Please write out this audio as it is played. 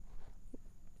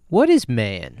What is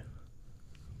man?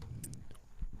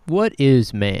 What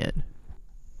is man?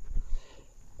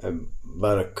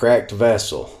 But a cracked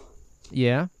vessel,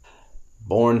 Yeah.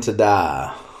 born to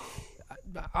die.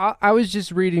 I was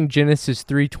just reading Genesis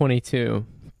 3:22.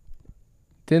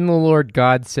 Then the Lord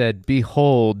God said,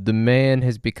 "Behold, the man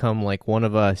has become like one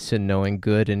of us in knowing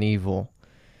good and evil."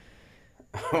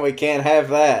 We can't have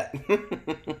that.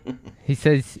 He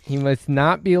says he must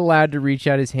not be allowed to reach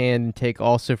out his hand and take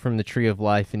also from the tree of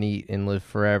life and eat and live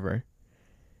forever.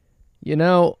 You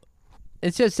know,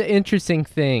 it's just an interesting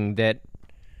thing that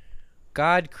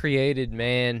God created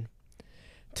man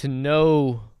to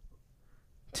not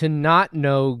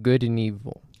know good and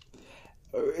evil.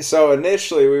 So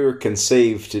initially we were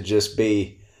conceived to just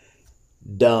be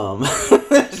dumb.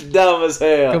 Dumb as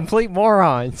hell. Complete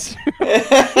morons.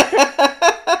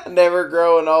 Never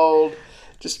growing old.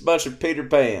 Just a bunch of Peter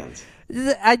Pans.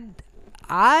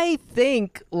 I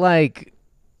think, like,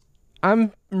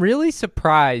 I'm really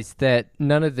surprised that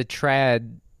none of the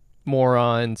trad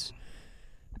morons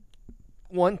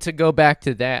want to go back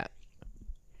to that.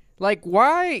 Like,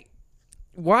 why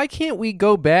can't we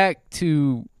go back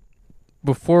to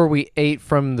before we ate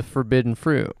from the forbidden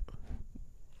fruit?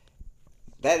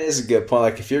 That is a good point.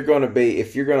 Like if you're going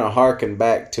to harken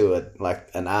back to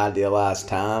an idealized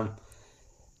time,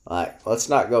 like let's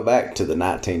not go back to the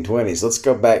 1920s. Let's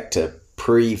go back to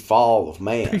pre-fall of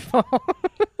man,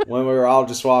 when we were all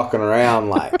just walking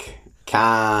around like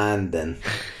kind and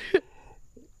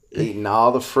eating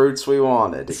all the fruits we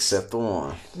wanted except the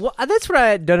one. Well, that's what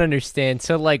I don't understand.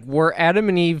 So, like, were Adam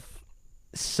and Eve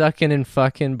sucking and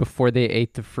fucking before they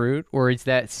ate the fruit, or is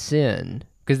that sin?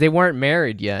 Because they weren't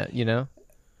married yet, you know?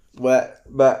 But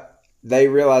they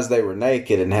realized they were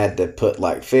naked and had to put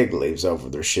like fig leaves over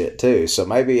their shit too. So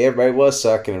maybe everybody was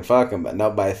sucking and fucking, but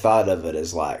nobody thought of it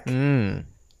as like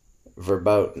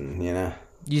verboten, you know?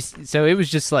 So it was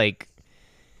just like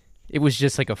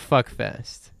a fuck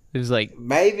fest. It was like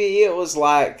maybe it was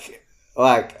like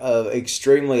a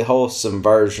extremely wholesome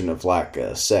version of like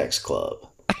a sex club.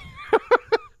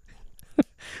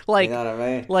 like, you know what I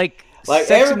mean? Like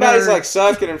everybody's like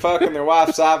sucking and fucking their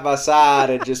wife side by side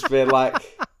and just been like,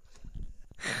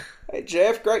 "Hey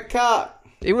Jeff, great cock."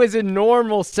 It was a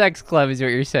normal sex club, is what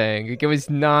you're saying. Like, it was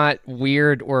not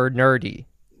weird or nerdy.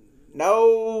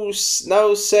 No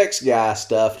sex guy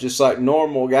stuff. Just like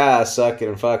normal guys sucking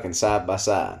and fucking side by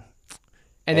side.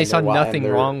 And they saw nothing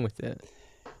wrong with it.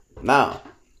 No.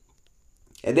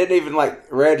 It didn't even like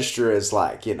register as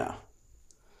like, you know.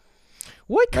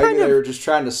 Maybe they were just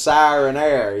trying to siren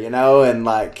air, you know, and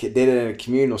like did it in a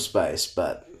communal space,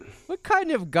 but what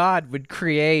kind of God would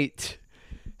create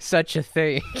such a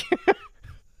thing?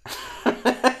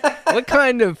 What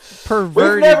kind of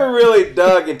perverted... We've never really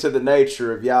dug into the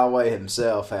nature of Yahweh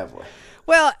himself, have we?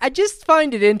 Well, I just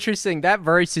find it interesting. That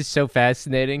verse is so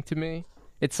fascinating to me.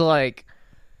 It's like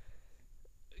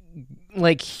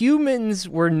humans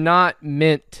were not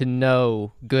meant to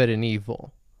know good and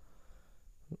evil.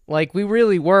 Like, we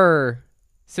really were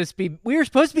supposed to be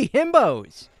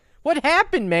himbos. What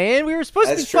happened, man? We were supposed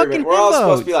to be fucking himbos. We're all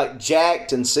supposed to be like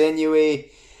jacked and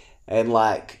sinewy and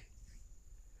like,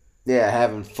 yeah,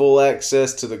 having full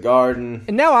access to the garden.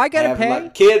 And now I gotta pay?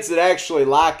 Like kids that actually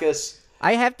like us.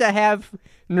 I have to have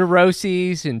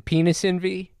neuroses and penis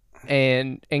envy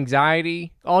and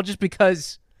anxiety, all just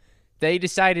because they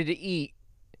decided to eat.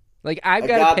 Like, I've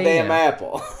got to pay a goddamn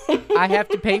apple. I have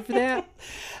to pay for that?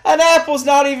 An apple's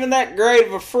not even that great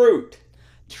of a fruit.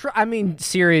 I mean,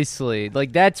 seriously,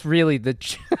 like, that's really the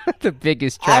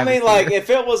biggest travesty. I mean, like,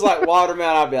 if it was like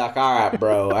watermelon, I'd be like, all right,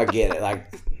 bro, I get it.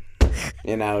 Like,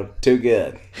 you know, too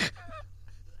good.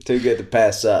 Too good to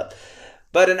pass up.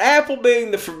 But an apple being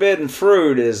the forbidden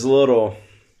fruit is a little...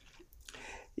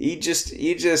 You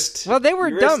just... Well, they were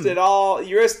dumb.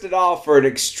 You risked it all for an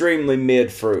extremely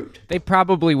mid fruit. They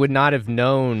probably would not have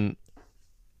known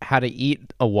how to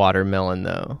eat a watermelon,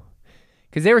 though.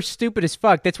 Because they were stupid as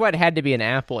fuck. That's why it had to be an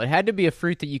apple. It had to be a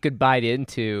fruit that you could bite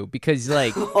into. Because,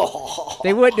 like,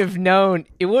 they wouldn't have known.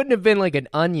 It wouldn't have been like an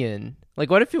onion. Like,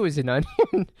 what if it was an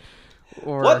onion?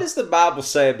 Or... What does the Bible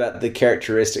say about the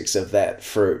characteristics of that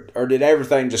fruit? Or did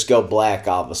everything just go black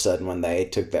all of a sudden when they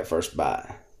took that first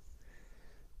bite?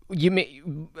 You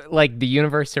mean, like, the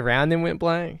universe around them went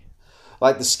black?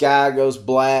 Like the sky goes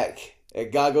black,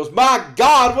 and God goes, "My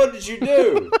God, what did you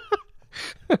do?"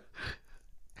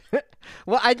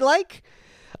 Well, I like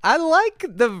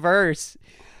the verse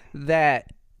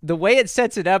that the way it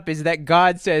sets it up is that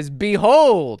God says,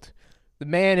 "Behold, the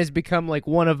man has become like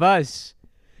one of us."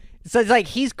 So it's like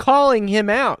he's calling him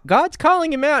out. God's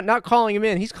calling him out, not calling him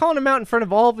in. He's calling him out in front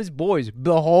of all of his boys.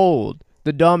 Behold,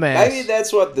 The dumbass. Maybe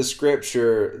that's what the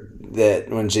scripture that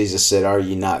when Jesus said, "Are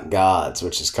you not gods?"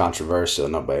 which is controversial,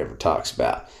 nobody ever talks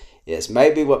about, is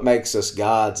maybe what makes us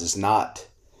gods is not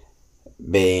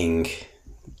being,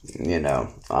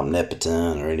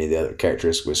 omnipotent or any of the other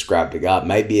characteristics we ascribe to God.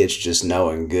 Maybe it's just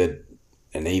knowing good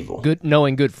and evil.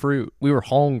 Knowing good fruit. We were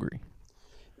hungry.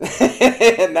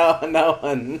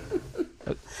 No,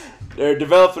 they're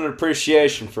developing an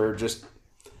appreciation for just,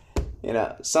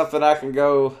 something I can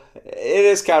go. It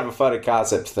is kind of a funny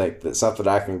concept to think that something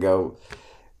I can go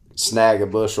snag a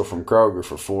bushel from Kroger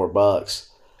for $4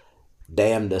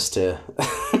 damned us to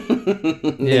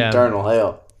eternal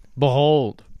hell.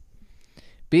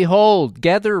 Behold,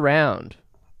 gather round.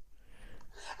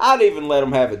 I'd even let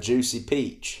them have a juicy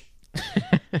peach.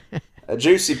 A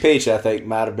juicy peach, I think,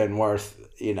 might have been worth,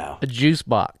 a juice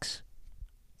box.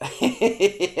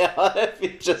 If you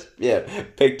just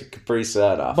picked a Capri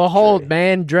Sun off. Behold,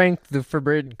 man drank the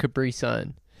forbidden Capri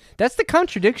Sun. That's the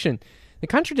contradiction. The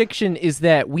contradiction is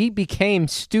that we became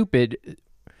stupid,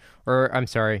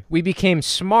 we became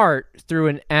smart through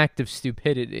an act of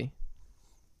stupidity.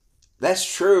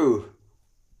 That's true.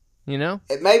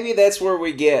 Maybe that's where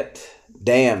we get,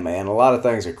 damn, man, a lot of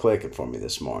things are clicking for me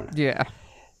this morning. Yeah.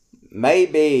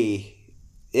 Maybe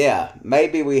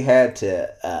we had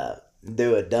to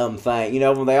do a dumb thing.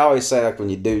 When they always say, like, when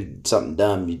you do something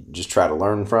dumb, you just try to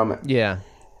learn from it. Yeah.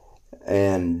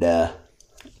 And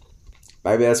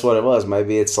maybe that's what it was.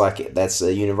 Maybe it's like that's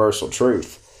a universal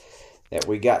truth, that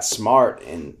we got smart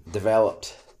and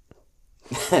developed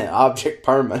object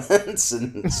permanence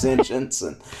and sentience.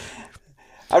 And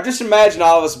I just imagine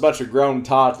all of us a bunch of grown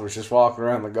toddlers just walking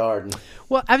around the garden.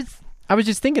 Well, I was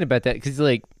just thinking about that because,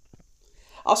 like,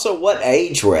 also, what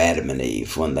age were Adam and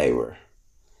Eve when they were,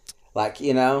 like,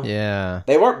 Yeah.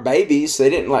 They weren't babies. They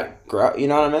didn't, like, grow. You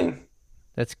know what I mean?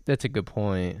 That's a good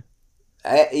point.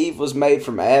 Eve was made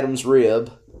from Adam's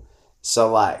rib,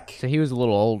 so he was a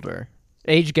little older.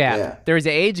 Age gap. Yeah. There was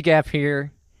an age gap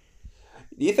here.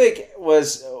 Do you think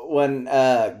was when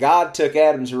God took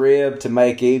Adam's rib to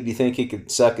make Eve? Do you think he could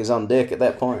suck his own dick at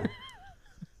that point?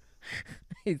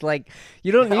 He's like,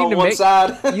 you don't need on to one make.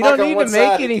 side, You don't like need on to one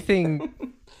make side.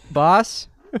 anything, boss.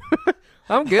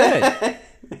 I'm good.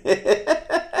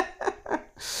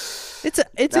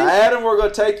 Now, Adam, we're gonna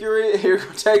take your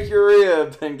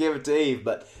rib and give it to Eve,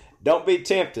 but don't be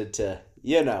tempted to,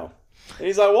 And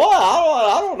he's like, "What?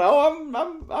 I don't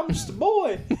know. I'm just a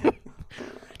boy."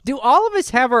 Do all of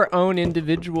us have our own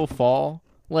individual fall?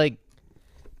 Like,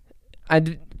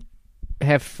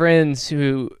 have friends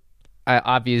who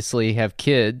obviously have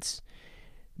kids,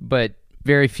 but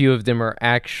very few of them are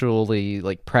actually,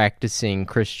 like, practicing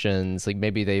Christians. Like,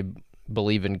 maybe they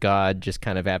believe in God just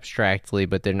kind of abstractly,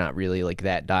 but they're not really, like,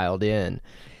 that dialed in.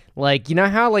 Like, you know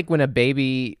how, like, when a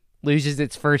baby loses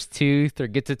its first tooth or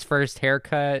gets its first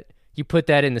haircut, you put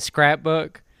that in the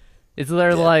scrapbook? Is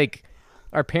there, like,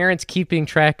 are parents keeping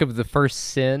track of the first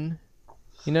sin?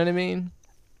 You know what I mean?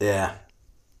 Yeah.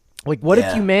 Like, what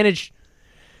if you manage...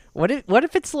 What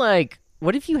if it's like...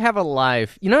 What if you have a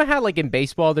life... You know how, like, in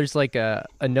baseball, there's, like, a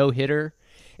no-hitter?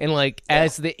 And, like,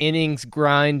 as the innings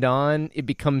grind on, it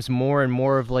becomes more and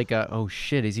more of, like, oh,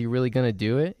 shit, is he really going to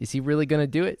do it? Is he really going to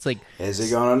do it? It's like... Is he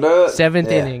going to do it?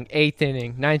 7th inning, 8th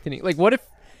inning, 9th inning. Like,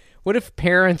 what if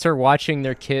parents are watching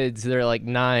their kids, they're, like,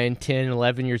 9, 10,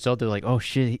 11 years old, they're like, oh,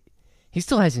 shit, he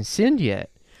still hasn't sinned yet.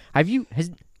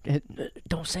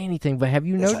 Don't say anything, but have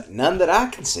you noticed? Like, none that I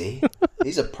can see.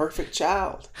 He's a perfect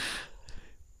child.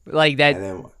 Like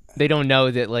that, they don't know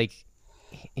that, like,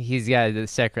 he's got the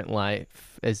second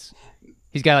life. He's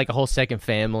got, like, a whole second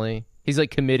family. He's, like,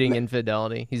 committing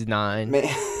infidelity. He's 9.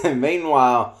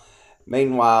 Meanwhile,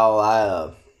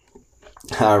 I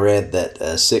read that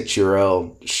a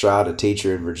 6-year-old shot a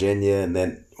teacher in Virginia, and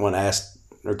then when asked,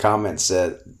 her comment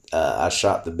said, "I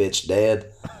shot the bitch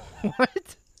dead."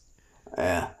 What?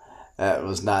 Yeah, that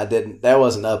was not. That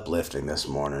wasn't uplifting this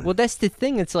morning. Well, that's the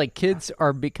thing. It's like kids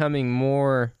are becoming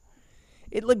more.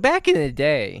 Like, back in the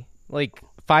day, like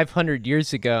 500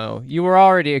 years ago, you were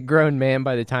already a grown man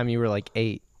by the time you were, like,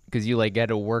 8, because you, like, had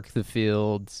to work the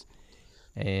fields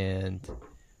and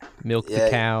milk the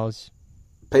cows.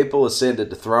 People ascended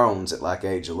to thrones at, like,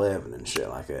 age 11 and shit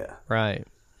like that. Right.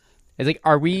 It's like,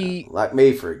 are we... Like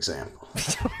me, for example.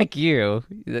 Like you.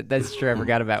 That's true. I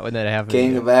forgot about when that happened.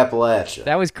 King of Appalachia.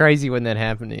 That was crazy when that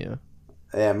happened to you.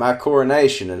 Yeah, my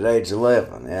coronation at age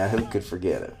 11. Yeah, who could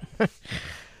forget it?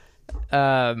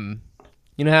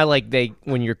 You know how, like,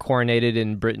 when you're coronated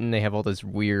in Britain, they have all this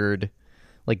weird,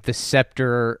 like, the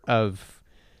scepter of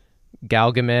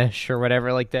Gilgamesh or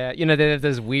whatever like that. You know, they have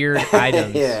those weird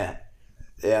items. Yeah,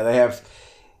 they have.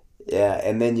 Yeah,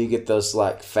 and then you get those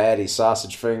like fatty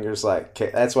sausage fingers. Like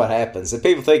that's what happens. And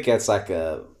people think that's like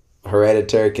a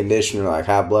hereditary condition or like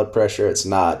high blood pressure. It's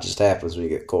not. It just happens when you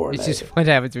get coronated. It's just what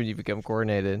happens when you become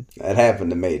coronated. It happened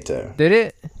to me too. Did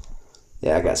it?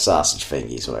 Yeah, I got sausage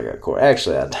fingies when I got coronated.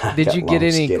 Actually, I Did got you get long,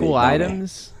 any skinny cool dummy.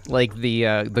 items like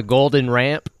the golden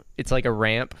ramp? It's like a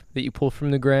ramp that you pull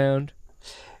from the ground.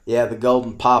 Yeah, the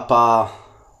golden pawpaw.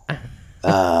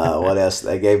 What else?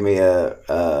 They gave me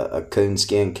a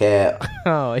coonskin cap.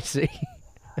 Oh, I see.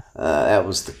 That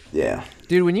was yeah.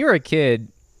 Dude, when you were a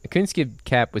kid, a coonskin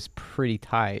cap was pretty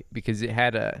tight because it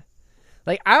had a...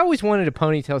 Like, I always wanted a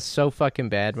ponytail so fucking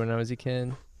bad when I was a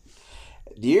kid.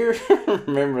 Do you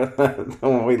remember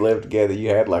when we lived together, you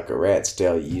had like a rat's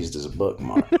tail you used as a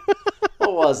bookmark?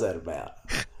 What was that about?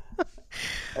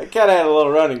 I kind of had a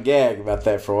little running gag about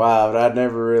that for a while, but I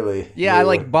never really Yeah, I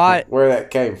like bought... where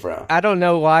that came from. I don't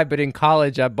know why, but in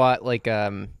college I bought like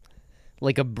a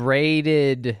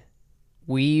braided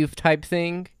weave type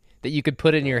thing that you could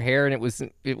put in your hair, and it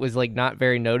was like not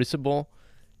very noticeable.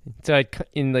 So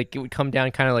it would come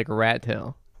down kind of like a rat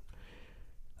tail,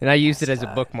 and I used it as a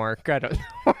bookmark. I don't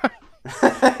know.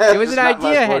 It was an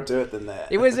idea. Much more to it than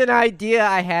that. It was an idea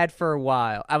I had for a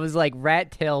while. I was like, rat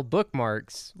tail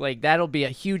bookmarks, like that'll be a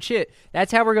huge hit.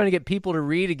 That's how we're going to get people to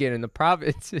read again in the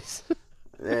provinces.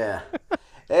 Yeah.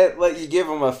 Let you give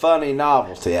them a funny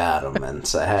novelty item and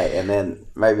say, hey, and then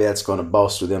maybe that's going to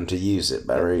bolster them to use it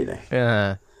by reading.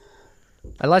 I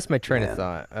lost my train of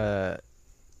thought.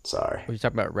 Sorry. We were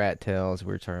talking about rat tails.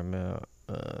 We were talking about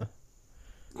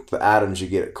The items you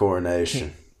get at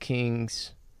coronation.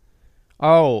 kings.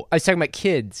 Oh, I was talking about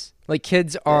kids. Like,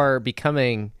 kids are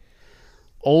becoming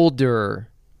older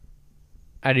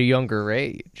at a younger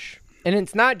age. And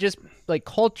it's not just, like,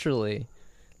 culturally.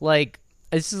 Like,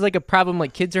 this is, like, a problem.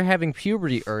 Like, kids are having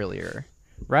puberty earlier,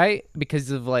 right?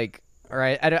 Because of, like, all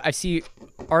right, I see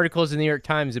articles in the New York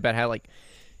Times about how, like,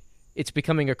 it's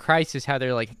becoming a crisis, how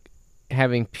they're, like,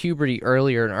 having puberty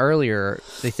earlier and earlier.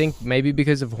 They think maybe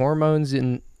because of hormones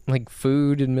in, like,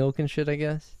 food and milk and shit, I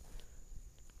guess.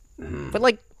 But,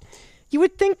 like, you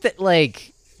would think that,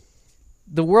 like,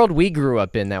 the world we grew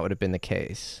up in, that would have been the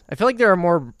case. I feel like there are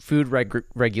more food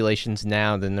regulations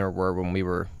now than there were when we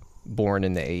were born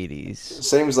in the 80s.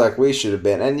 Seems like we should have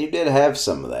been. And you did have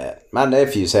some of that. My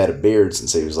nephew's had a beard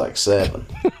since he was like 7.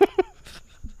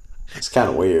 It's kind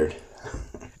of weird.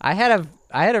 I had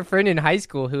a friend in high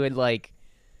school who had, like,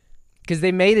 because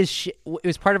they made it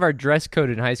was part of our dress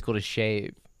code in high school to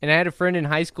shave. And I had a friend in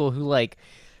high school who, like,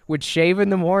 would shave in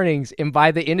the mornings, and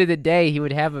by the end of the day, he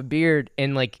would have a beard,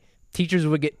 and, like, teachers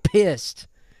would get pissed.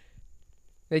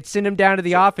 They'd send him down to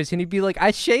the office, and he'd be like,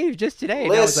 I shaved just today. And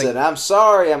Listen, I was like, I'm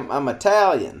sorry, I'm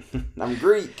Italian. I'm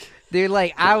Greek. dude,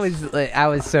 like, I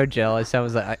was so jealous. I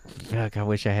was like, fuck, I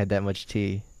wish I had that much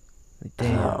tea. Like,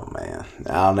 damn. Oh, man.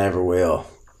 I'll never will.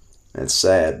 It's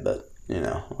sad, but, you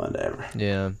know, whatever.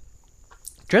 Yeah.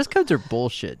 Dress codes are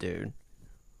bullshit, dude.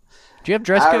 Do you have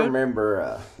dress code? I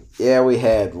remember, yeah, we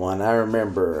had one. I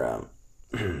remember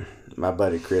my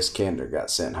buddy Chris Kinder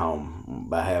got sent home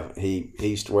by he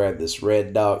used to wear this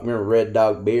Red Dog. Remember Red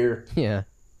Dog beer? Yeah.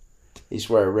 He used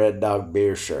to wear a Red Dog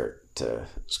beer shirt to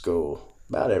school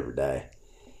about every day.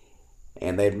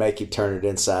 And they'd make him turn it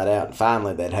inside out. And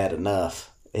finally, they'd had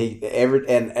enough.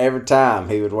 Every time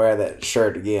he would wear that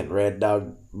shirt again, Red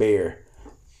Dog beer.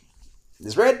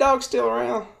 Is Red Dog still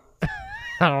around?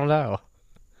 I don't know.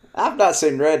 I've not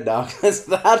seen Red Dog.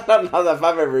 I don't know if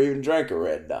I've ever even drank a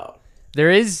Red Dog. There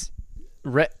is...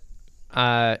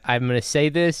 I'm going to say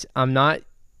this. I'm not...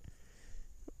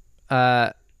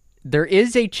 there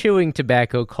is a chewing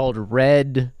tobacco called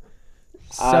Red...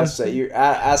 I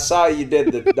saw you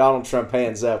did the Donald Trump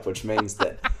hands up, which means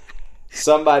that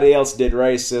somebody else did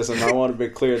racism. I want to be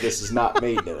clear, this is not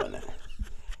me doing it.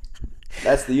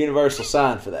 That's the universal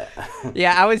sign for that.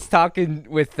 Yeah, I was talking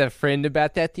with a friend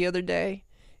about that the other day.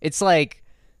 It's like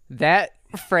that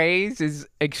phrase is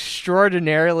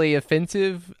extraordinarily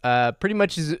offensive, pretty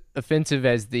much as offensive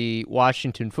as the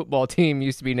Washington football team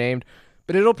used to be named,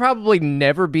 but it'll probably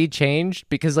never be changed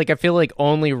because, like, I feel like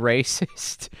only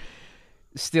racist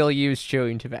still use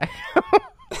chewing tobacco.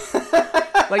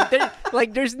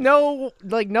 There's no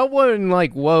one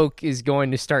like woke is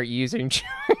going to start using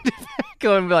chewing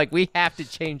tobacco and be like, we have to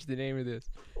change the name of this.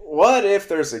 What if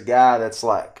there's a guy that's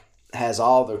like has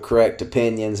all the correct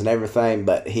opinions and everything,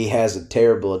 but he has a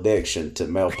terrible addiction to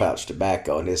male pouch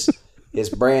tobacco, and his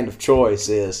brand of choice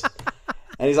is,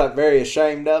 and he's like very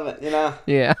ashamed of it, you know?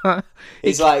 Yeah.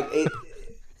 He's like,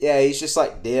 Yeah, he's just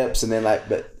like dips, and then like,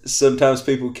 but sometimes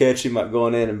people catch him like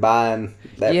going in and buying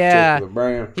that particular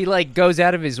brand. He like goes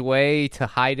out of his way to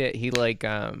hide it. He like you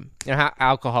know how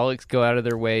alcoholics go out of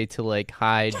their way to like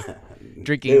hide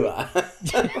drinking. Do I?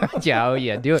 Yeah, oh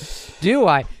yeah, do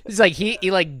I? It's like he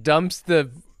like dumps the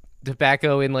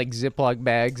tobacco in like Ziploc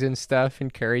bags and stuff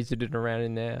and carries it around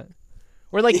in that.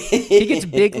 Or like he gets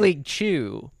Big League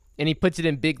Chew and he puts it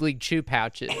in Big League Chew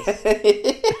pouches.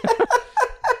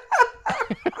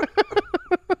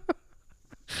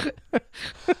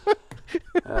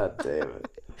 Oh, damn it.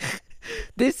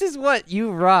 This is what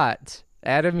you rot,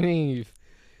 Adam and Eve.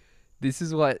 This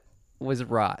is what was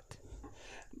rot.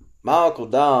 My Uncle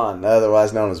Don,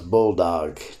 otherwise known as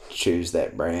Bulldog, chews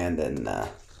that brand, and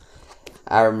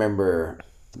I remember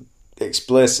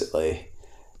explicitly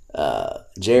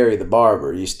Jerry the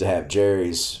barber used to have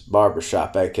Jerry's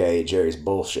barbershop, aka Jerry's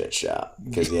bullshit shop,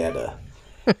 because he had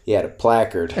a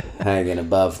placard hanging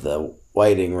above the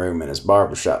waiting room in his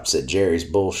barbershop, said Jerry's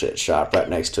bullshit shop right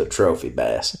next to a trophy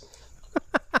bass.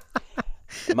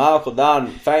 My Uncle Don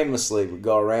famously would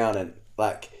go around and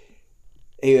like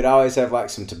he would always have like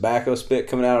some tobacco spit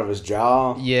coming out of his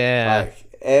jaw. Yeah,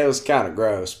 like it was kind of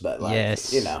gross, but like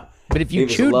yes, you know. But if you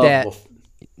chewed that,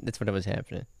 that's what was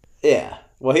happening. Yeah,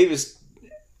 well, he was.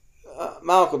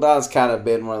 My Uncle Don's kind of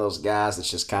been one of those guys that's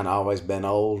just kind of always been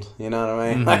old. You know what I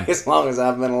mean? Mm-hmm. Like as long as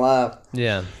I've been alive.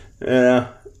 Yeah. Yeah.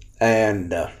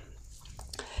 And I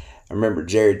remember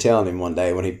Jerry telling him one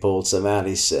day when he pulled some out,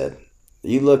 he said,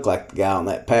 "You look like the guy on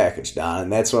that package, Don."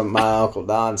 And that's when my Uncle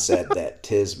Don said that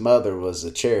his mother was a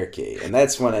Cherokee. And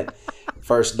that's when it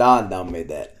first dawned on me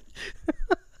that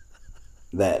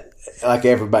like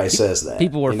everybody says that.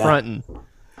 People were fronting.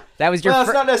 That was your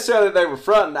it's not necessarily that they were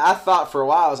fronting. I thought for a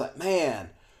while, I was like, man,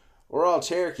 we're all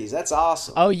Cherokees. That's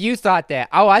awesome. Oh, you thought that.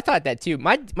 Oh, I thought that too.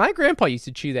 My grandpa used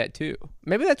to chew that too.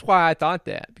 Maybe that's why I thought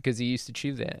that, because he used to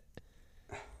chew that.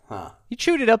 Huh. He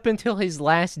chewed it up until his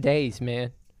last days,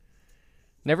 man.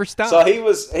 Never stopped. So he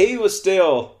was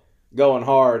still going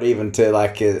hard even to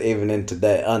like even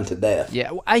into unto death.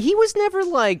 Yeah, he was never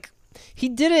like he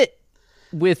did it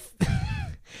with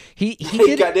he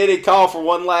did he call for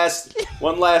one last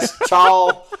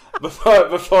chaw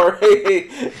before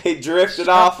he drifted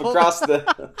off across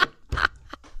the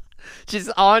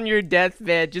just on your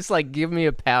deathbed, just like give me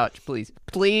a pouch,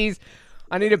 please.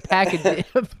 I need a pack of dip.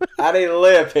 I need to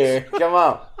live here. Come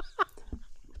on.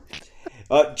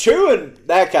 Chewing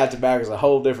that kind of tobacco is a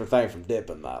whole different thing from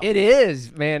dipping, though. It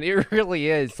is, man. It really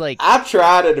is. Like I've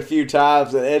tried it a few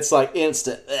times, and it's like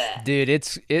instant. Dude,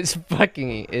 it's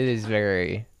fucking. It is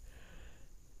very.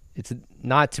 It's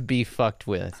not to be fucked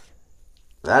with.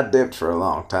 I dipped for a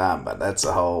long time, but that's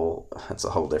a whole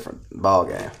different ball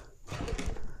game.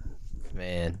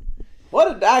 Man,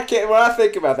 when I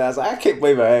think about that, I was like, I can't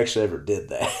believe I actually ever did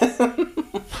that.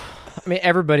 I mean,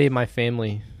 everybody in my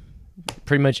family.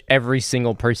 Pretty much every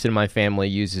single person in my family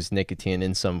uses nicotine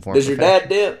in some form. Does your dad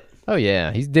dip? Oh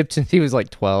yeah, he's dipped since he was like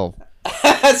 12.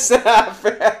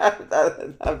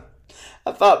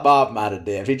 I thought Bob might have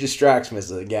dipped. He just strikes me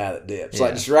as a guy that dips. Yeah.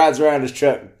 Like just rides around his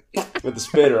truck with the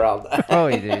spitter all day. Oh,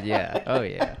 he did. Yeah. Oh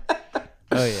yeah.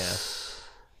 Oh yeah.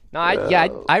 No,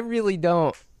 I really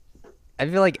don't. I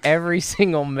feel like every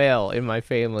single male in my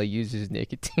family uses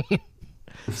nicotine,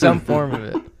 some form of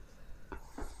it.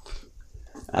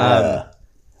 I'll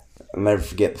never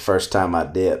forget the first time I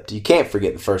dipped. You can't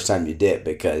forget the first time you dip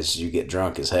because you get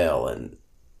drunk as hell and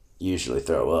usually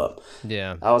throw up.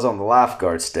 Yeah. I was on the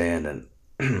lifeguard stand and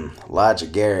Elijah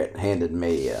Garrett handed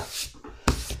me a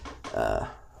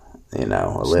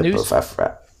lip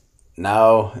of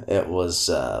No, it was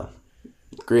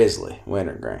Grizzly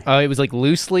wintergreen. Oh, it was like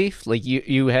loose leaf. Like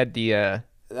you had the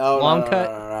long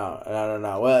cut.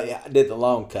 No. Well, yeah, I did the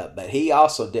long cut, but he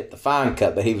also dipped the fine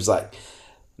cut. But he was like,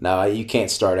 "No, you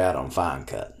can't start out on fine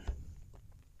cut."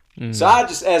 Mm. So I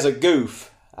just, as a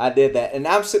goof, I did that, and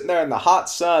I'm sitting there in the hot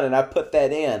sun, and I put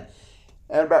that in,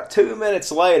 and about 2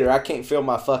 minutes later, I can't feel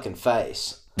my fucking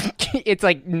face. It's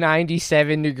like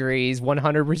 97 degrees,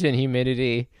 100%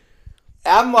 humidity.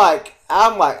 I'm like,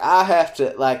 I have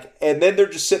to, like, and then they're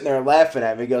just sitting there laughing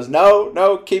at me. He goes,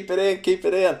 no, keep it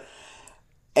in.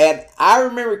 And I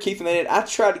remember keeping it in. I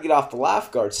tried to get off the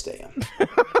lifeguard stand.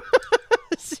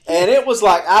 And it was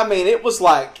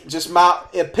like just my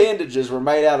appendages were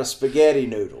made out of spaghetti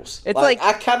noodles. It's like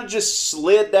I kind of just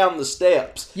slid down the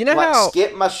steps. You know like how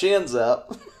skip my shins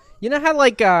up. You know how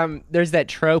like there's that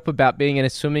trope about being in a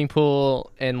swimming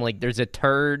pool and like there's a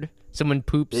turd, someone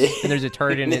poops and there's a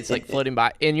turd and it's like floating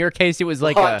by. In your case, it was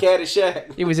like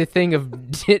Caddyshack. It was a thing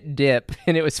of dip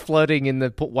and it was floating in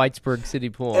the Whitesburg City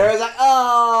pool. It was like,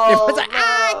 oh, it was like,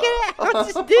 get it!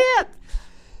 What's this dip?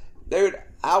 Dude,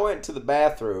 I went to the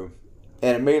bathroom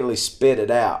and immediately spit it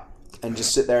out and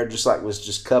just sit there just like was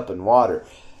just cupping water.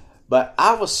 But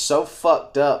I was so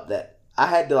fucked up that I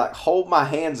had to like hold my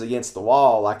hands against the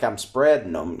wall like I'm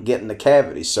spreading them, getting the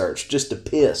cavity searched just to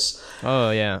piss.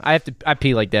 Oh yeah, I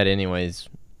pee like that anyways.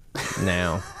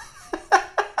 Now.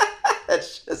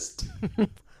 It's just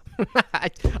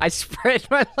I spread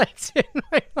my legs in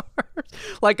my arms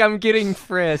like I'm getting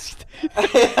frisked.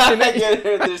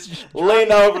 just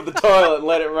lean over the toilet and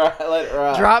let it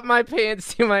ride. Drop my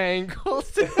pants to my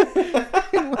ankles.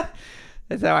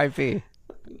 That's how I pee.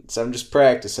 So I'm just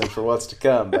practicing for what's to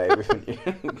come, baby. When your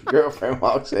girlfriend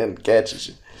walks in and catches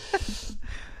you.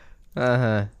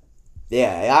 Uh-huh.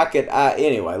 Yeah,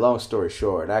 anyway, long story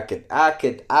short,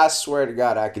 I swear to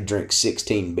God, I could drink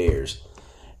 16 beers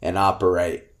and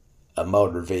operate a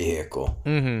motor vehicle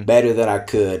better than I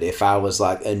could if I was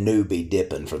like a newbie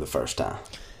dipping for the first time.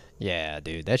 Yeah,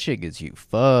 dude, that shit gets you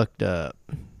fucked up.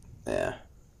 Yeah.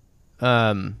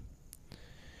 Well,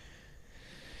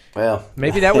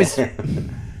 maybe that was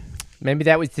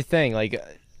the thing. Like,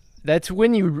 that's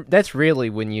really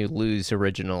when you lose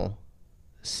original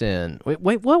sin. Wait,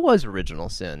 what was original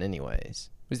sin, anyways?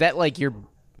 Was that like your?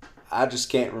 I just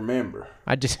can't remember.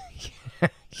 I just I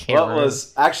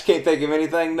actually can't think of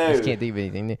anything new. I just can't think of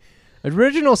anything new.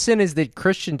 Original sin is the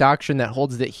Christian doctrine that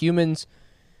holds that humans,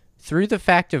 through the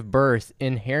fact of birth,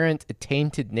 inherent a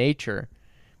tainted nature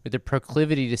with a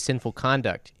proclivity to sinful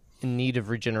conduct in need of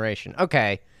regeneration.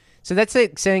 Okay, so that's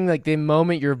like saying like the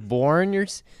moment you're born,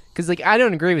 because like I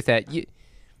don't agree with that.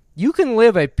 You can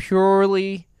live a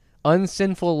purely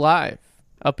unsinful life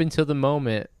up until the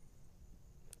moment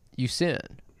you sin.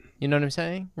 You know what I'm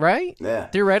saying? Right? Yeah.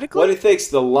 Theoretically? What do you think's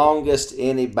the longest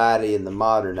anybody in the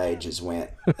modern ages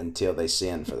went until they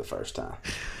sinned for the first time?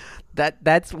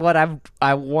 That's what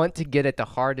I want to get at the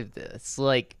heart of this.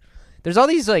 Like, there's all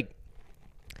these like,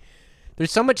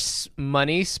 there's so much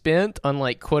money spent on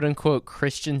like quote unquote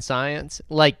Christian science,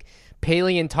 like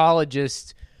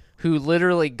paleontologists who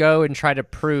literally go and try to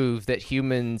prove that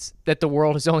the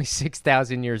world is only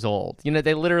 6,000 years old. You know,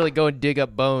 they literally go and dig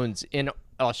up bones in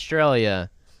Australia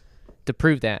to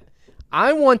prove that.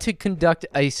 I want to conduct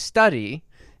a study,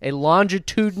 a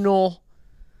longitudinal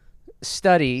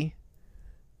study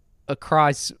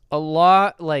across a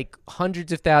lot, like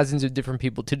hundreds of thousands of different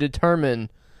people to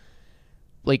determine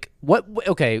like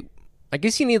okay, I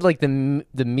guess you need like the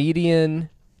median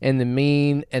and the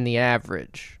mean and the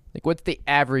average. Like, what's the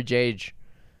average age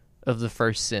of the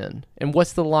first sin? And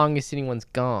what's the longest anyone's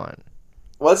gone?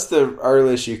 What's the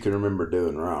earliest you can remember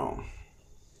doing wrong?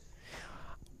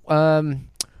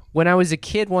 When I was a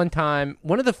kid one time,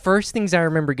 one of the first things I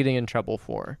remember getting in trouble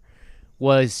for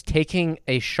was taking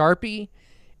a Sharpie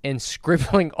and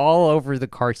scribbling all over the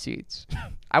car seats.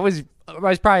 I was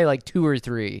probably like 2 or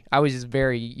 3. I was just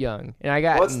very young. And I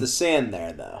got... What's the sin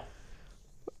there, though?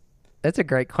 That's a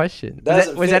great question.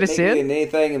 Was that a sin? In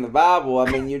anything in the Bible? I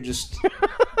mean, you just...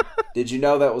 Did you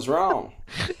know that was wrong?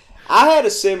 I had a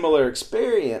similar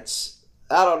experience.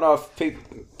 I don't know if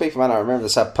people might not remember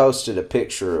this. I posted a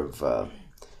picture of a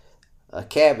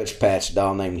Cabbage Patch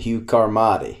doll named Hugh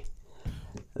Carmody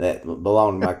that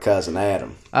belonged to my cousin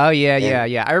Adam. Oh,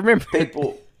 yeah. I remember.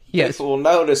 People Yes. will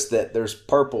notice that there's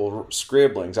purple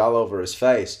scribblings all over his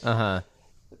face. Uh-huh.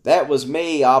 That was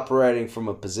me operating from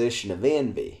a position of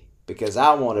envy because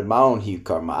I wanted my own Hugh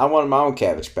Carmody. I wanted my own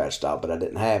Cabbage Patch doll, but I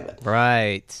didn't have it.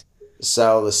 Right.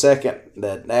 So the second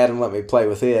that Adam let me play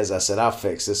with his, I said, I'll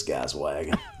fix this guy's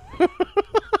wagon.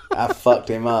 I fucked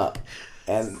him up.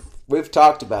 And we've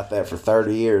talked about that for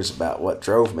 30 years, about what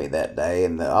drove me that day.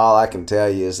 And all I can tell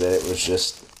you is that it was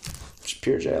just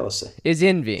pure jealousy. Is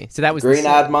envy. So that was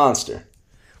green-eyed monster.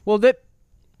 Well,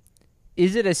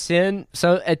 is it a sin?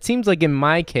 So it seems like in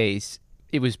my case,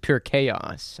 it was pure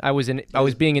chaos. I was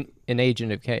being an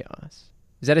agent of chaos.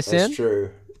 Is that a sin? That's true.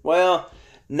 Well,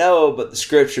 no, but the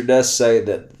scripture does say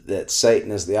that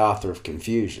Satan is the author of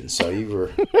confusion. So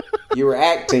you were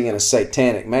acting in a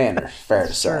satanic manner, fair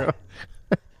to say.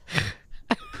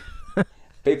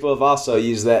 People have also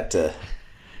used that to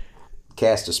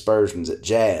cast aspersions at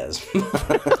jazz.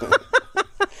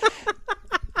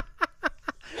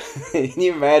 Can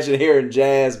you imagine hearing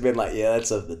jazz being like, yeah, that's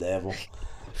of the devil?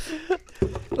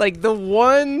 Like the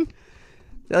one,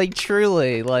 like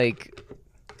truly, like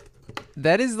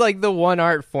that is like the one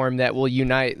art form that will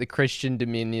unite the Christian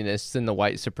dominionists and the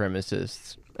white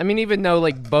supremacists. I mean, even though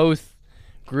like both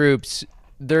groups,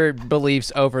 their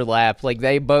beliefs overlap, like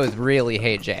they both really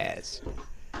hate jazz.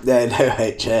 They do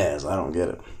hate jazz. I don't get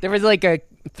it. There was like a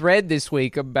thread this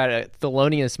week about a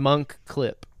Thelonious Monk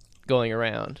clip going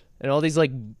around. And all these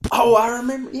like Oh, I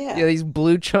remember. Yeah. these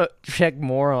blue check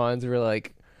morons were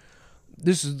like,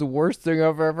 "This is the worst thing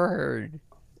I've ever heard."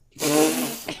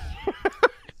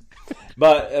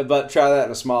 But try that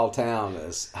in a small town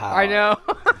is how. I know.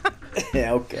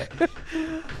 Yeah. Okay.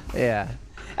 Yeah.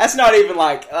 That's not even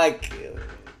like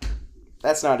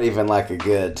that's not even like a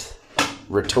good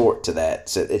retort to that.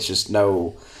 So it's just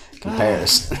no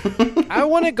comparison. I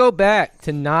want to go back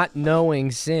to not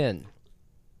knowing sin.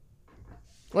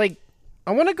 Like,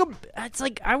 I want to go. It's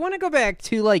like I want to go back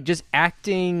to like just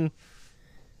acting.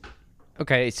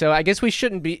 Okay, so I guess we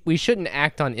shouldn't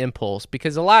act on impulse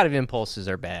because a lot of impulses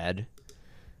are bad.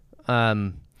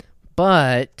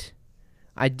 But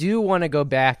I do want to go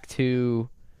back to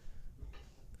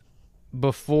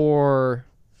before,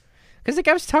 because like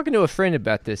I was talking to a friend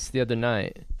about this the other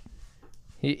night.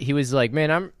 He was like,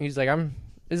 man, he's like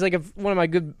one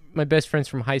of my best friends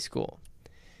from high school.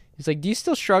 He's like, do you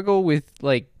still struggle with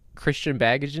like Christian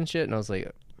baggage and shit? And I was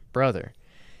like, brother,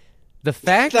 the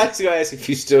fact that's gonna ask if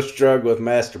you still struggle with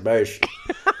masturbation.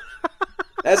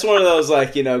 That's one of those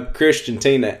like, you know, Christian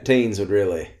teens would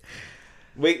really.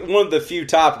 One of the few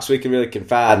topics we can really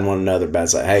confide in one another about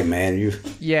is like, hey man,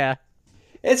 yeah.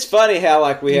 It's funny how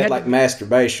like we had like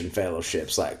masturbation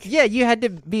fellowships, like yeah, you had to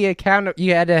be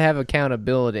you had to have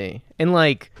accountability, and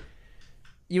like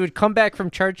you would come back from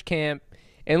church camp,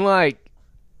 and like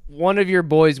one of your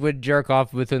boys would jerk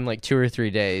off within like 2 or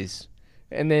 3 days,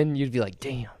 and then you'd be like,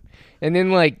 damn, and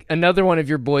then like another one of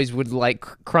your boys would like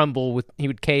he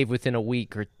would cave within a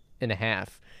week or and a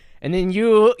half, and then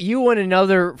you and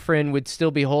another friend would still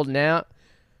be holding out.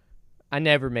 I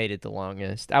never made it the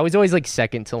longest. I was always like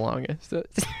second to longest. You're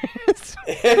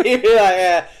like,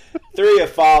 yeah, 3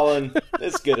 have fallen.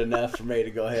 It's good enough for me to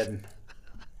go ahead and.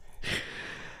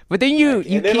 But then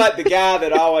and then like the guy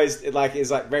that always like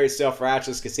is like very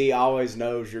self-righteous because he always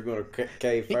knows you're going to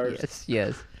cave first.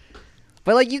 Yes.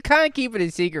 But like you kind of keep it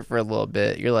a secret for a little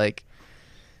bit. You're like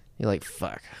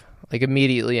fuck. Like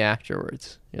immediately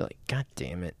afterwards, you're like, God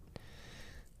damn it.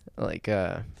 Like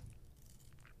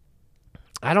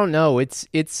I don't know. It's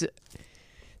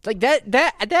like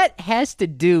that has to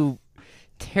do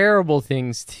terrible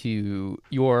things to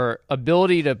your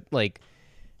ability to like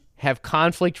have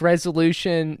conflict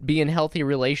resolution, be in healthy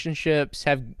relationships,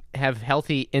 have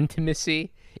healthy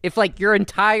intimacy. If like your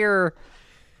entire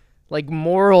like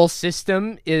moral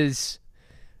system is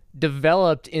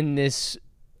developed in this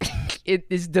it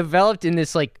is developed in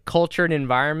this like culture and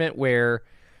environment where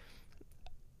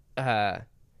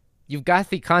you've got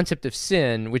the concept of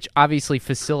sin, which obviously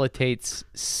facilitates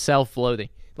self-loathing.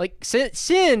 Like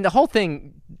sin, the whole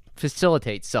thing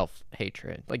facilitates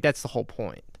self-hatred. Like that's the whole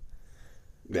point.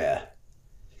 Yeah.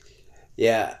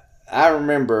 Yeah. I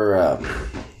remember,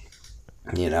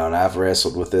 you know, and I've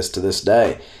wrestled with this to this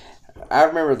day. I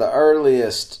remember the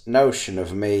earliest notion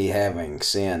of me having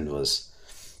sinned was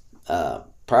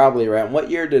probably around,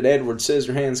 what year did Edward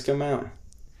Scissorhands come out?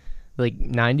 Like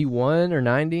 91 or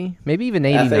 90, maybe even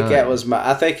 89. I think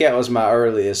that was my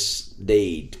earliest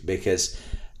deed because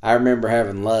I remember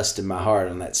having lust in my heart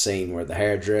on that scene where the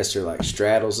hairdresser like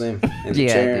straddles him in the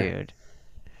chair. Yeah, dude.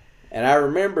 And I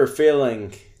remember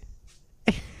feeling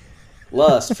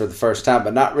lust for the first time,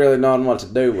 but not really knowing what to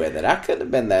do with it. I couldn't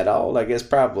have been that old. I guess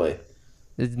probably.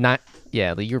 It's not.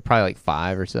 Yeah, like you were probably like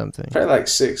 5 or something. Probably like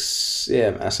 6.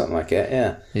 Yeah, something like that.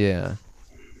 Yeah. Yeah.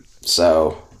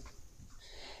 So.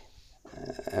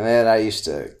 And then I used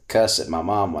to cuss at my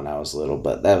mom when I was little,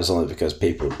 but that was only because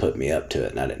people would put me up to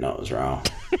it and I didn't know it was wrong.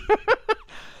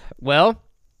 Well,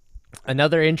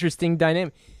 another interesting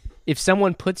dynamic. If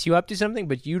someone puts you up to something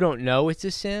but you don't know it's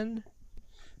a sin,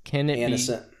 can it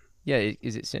innocent? Yeah,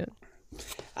 is it sin?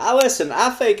 I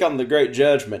think on the Great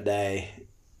Judgment Day,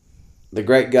 the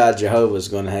great God Jehovah is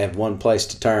going to have one place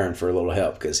to turn for a little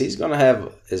help because he's going to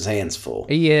have his hands full.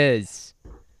 He is.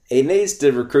 He needs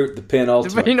to recruit the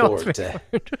penultimate court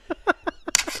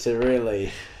to really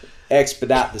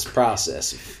expedite this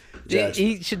process of judgment.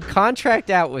 He should contract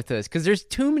out with us because there's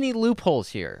too many loopholes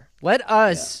here. Let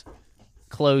us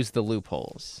close the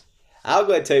loopholes. I'll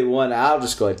go ahead and tell you one. I'll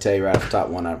just go ahead and tell you right off the top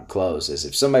one I'm close is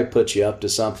if somebody puts you up to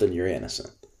something, you're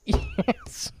innocent.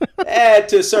 Yes.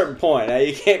 To a certain point. Now,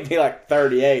 you can't be like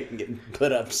 38 and getting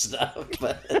put up stuff.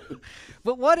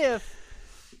 But what if...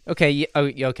 Okay,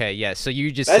 okay, yeah. So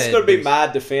you just that's going to be my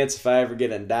defense if I ever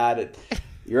get indicted.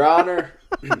 Your Honor,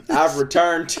 I've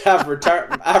returned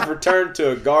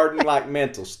to a garden-like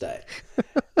mental state.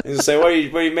 And say, what do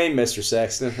you mean, Mr.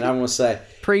 Sexton? And I'm going to say,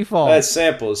 pre-fall. That's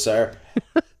simple, sir.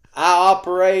 I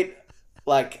operate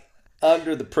like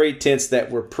under the pretense that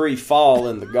we're pre-fall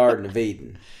in the Garden of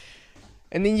Eden.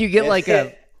 And then you get like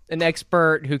an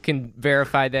expert who can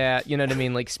verify that. You know what I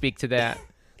mean? Like, speak to that.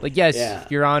 Like, yes,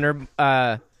 Your Honor,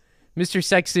 Mr.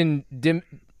 Sexton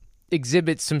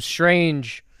exhibits some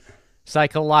strange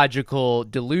psychological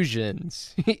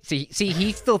delusions. see,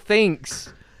 he still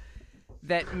thinks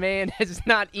that man has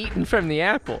not eaten from the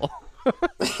apple.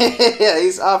 Yeah,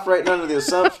 he's operating under the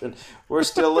assumption we're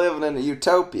still living in a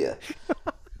utopia.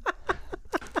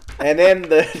 And then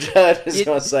the judge is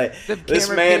going to say, this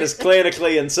man is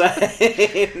clinically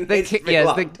insane.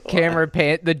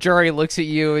 The jury looks at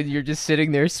you and you're just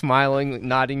sitting there smiling,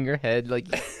 nodding your head like,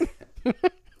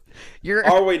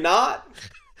 Are we not?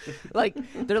 Like,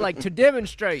 they're like, to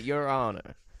demonstrate, Your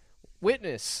Honor,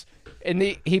 witness. And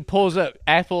he pulls an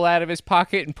apple out of his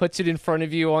pocket and puts it in front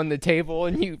of you on the table,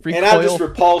 and you recoil. And I'm just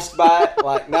repulsed by it.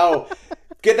 Like, no,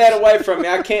 get that away from me.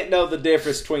 I can't know the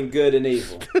difference between good and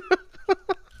evil.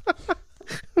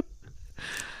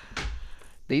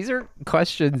 These are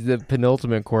questions the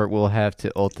penultimate court will have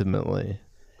to ultimately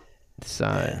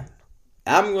decide. Yeah.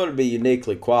 I'm going to be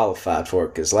uniquely qualified for it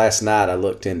because last night I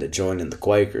looked into joining the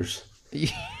Quakers.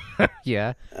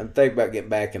 Yeah. I'm thinking about getting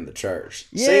back in the church.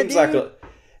 Yeah,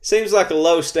 Seems like a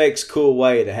low stakes, cool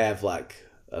way to have like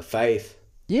a faith.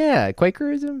 Yeah,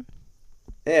 Quakerism.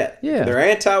 Yeah. They're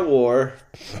anti-war.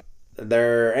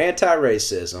 They're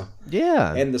anti-racism.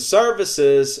 Yeah. And the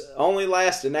services only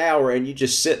last an hour, and you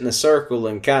just sit in a circle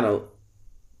and kind of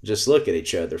just look at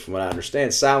each other, from what I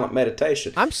understand. Silent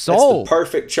meditation. I'm sold. That's the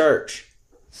perfect church.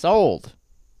 Sold.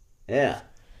 Yeah.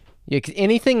 Yeah, 'cause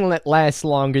anything that lasts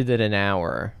longer than an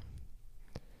hour,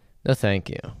 no thank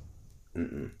you.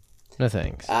 No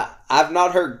thanks. I've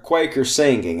not heard Quaker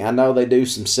singing. I know they do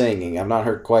some singing. I've not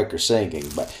heard Quaker singing,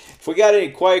 but if we got any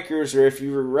Quakers, or if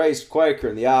you were raised Quaker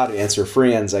in the audience, or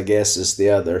friends, I guess is the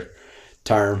other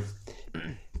term,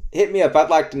 hit me up. I'd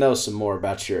like to know some more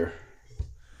about your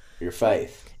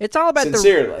faith. It's all about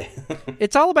sincerely.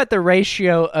 It's all about the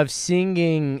ratio of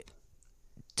singing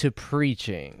to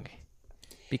preaching,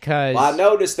 because I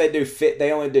noticed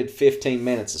they only did 15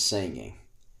 minutes of singing.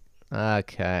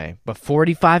 Okay, but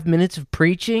 45 minutes of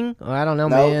preaching? Oh, I don't know,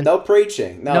 man. No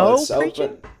preaching. No, it's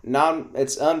preaching? open.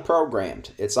 It's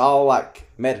unprogrammed. It's all like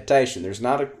meditation. There's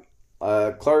not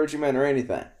a clergyman or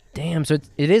anything. Damn, so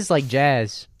it is like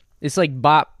jazz. It's like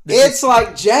bop. It's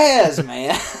like jazz,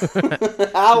 man.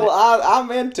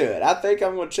 I'm into it. I think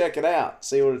I'm going to check it out,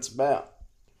 see what it's about.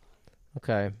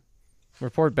 Okay.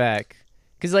 Report back.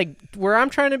 Because, like, where I'm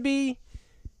trying to be,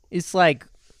 it's like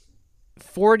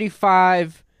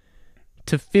 45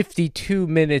 to 52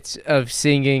 minutes of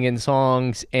singing and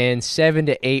songs and 7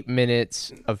 to 8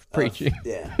 minutes of preaching.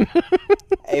 Yeah.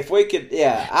 If we could,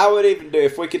 I would even do,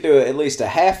 if we could do at least a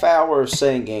half hour of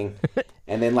singing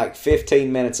and then like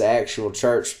 15 minutes of actual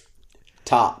church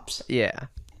tops. Yeah.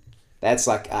 That's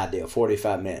like ideal,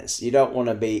 45 minutes. You don't want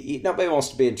to be, nobody wants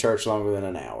to be in church longer than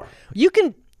an hour. You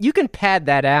can pad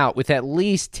that out with at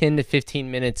least 10 to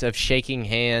 15 minutes of shaking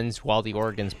hands while the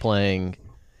organ's playing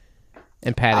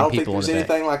and patting people in the back. I don't think there's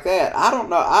anything like that. I don't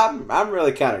know. I'm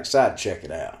really kind of excited to check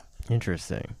it out.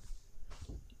 Interesting.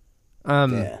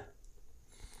 Yeah.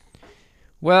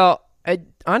 Well,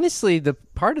 honestly, the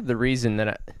part of the reason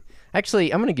that I'm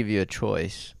going to give you a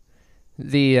choice.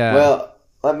 Well,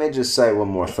 let me just say one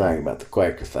more thing about the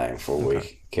Quaker thing before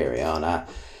we carry on. I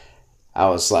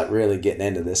was like really getting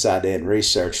into this idea and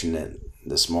researching it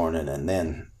this morning, and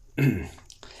then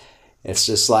it's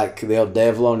just like the old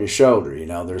devil on your shoulder, you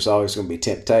know. There's always going to be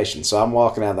temptation. So I'm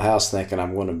walking out of the house thinking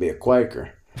I'm going to be a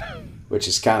Quaker, which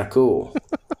is kind of cool.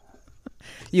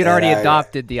 You'd already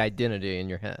adopted the identity in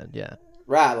your head, yeah.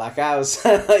 Right, like I was,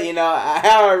 you know,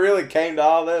 how I really came to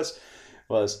all this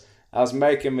was I was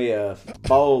making me a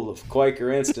bowl of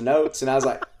Quaker Instant Oats, and I was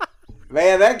like,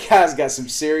 man, that guy's got some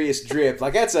serious drip.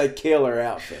 Like, that's a killer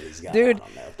outfit he's got. Dude. On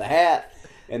there. The hat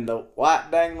and the white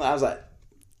dang, I was like,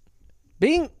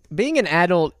 Being an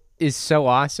adult is so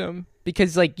awesome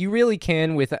because, like, you really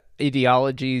can, with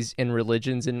ideologies and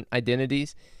religions and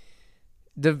identities,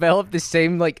 develop the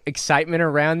same, like, excitement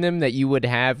around them that you would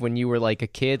have when you were, like, a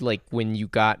kid, like, when you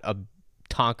got a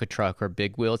Tonka truck or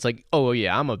big wheel. It's like, oh,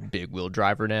 yeah, I'm a big wheel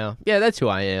driver now. Yeah, that's who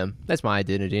I am. That's my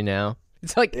identity now.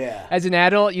 It's like, as an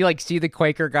adult, you, like, see the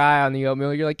Quaker guy on the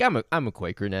oatmeal. You're like, I'm a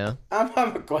Quaker now. I'm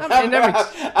a Quaker.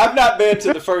 I've not been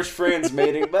to the first Friends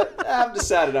meeting, but I've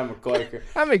decided I'm a Quaker.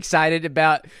 I'm excited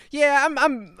about,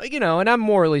 I'm you know, and I'm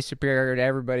morally superior to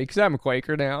everybody because I'm a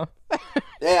Quaker now.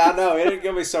 Yeah, I know. It ain't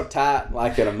going to be so tight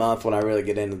like in a month when I really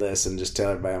get into this and just tell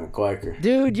everybody I'm a Quaker.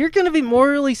 Dude, you're going to be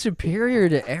morally superior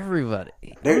to everybody.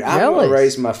 Dude, I'm going to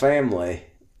raise my family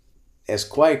as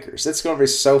Quakers. It's going to be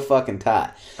so fucking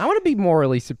tight. I want to be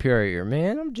morally superior,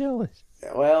 man. I'm jealous.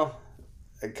 Well,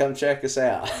 come check us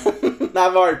out.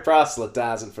 I'm already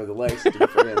proselytizing for the Lexington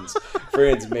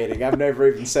friends meeting. I've never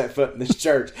even set foot in this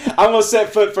church. I'm gonna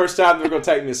set foot first time. They're gonna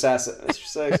take me aside. Mr.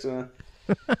 Sexton,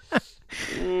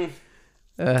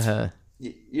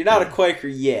 you're not a Quaker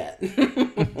yet.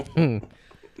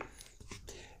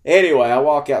 Anyway, I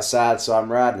walk outside, so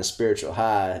I'm riding a spiritual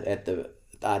high at the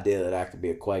idea that I could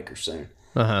be a Quaker soon.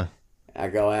 Uh-huh. I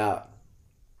go out,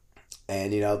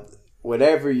 and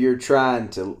whenever you're trying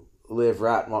to live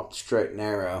right and walk the straight and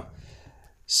narrow,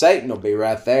 Satan will be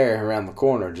right there around the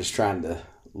corner just trying to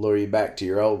lure you back to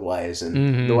your old ways.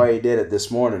 And the way he did it this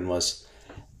morning was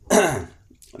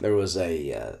there was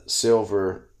a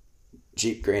silver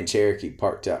Jeep Grand Cherokee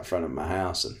parked out in front of my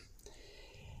house, and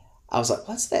I was like,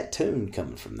 what's that tune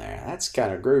coming from there? That's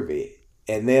kind of groovy.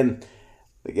 And then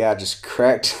the guy just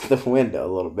cracked the window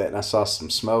a little bit, and I saw some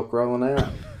smoke rolling out.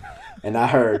 And I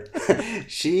heard,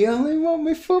 she only want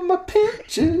me for my pimp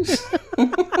juice.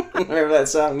 Remember that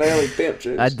song, Nelly, Pimp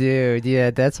Juice? I do. Yeah,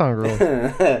 that song rules.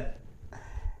 And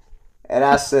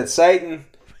I said, Satan,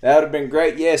 that would have been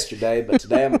great yesterday, but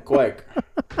today I'm a Quaker.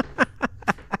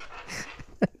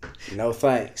 No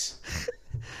thanks.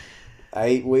 I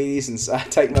eat Wheaties and I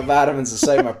take my vitamins and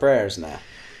say my prayers now.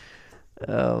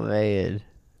 Oh, man.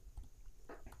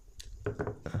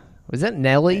 Was that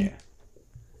Nelly?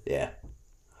 Yeah.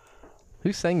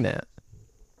 Who sang that?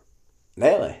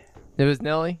 Nelly. It was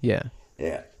Nelly? Yeah.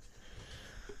 Yeah.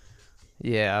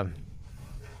 Yeah.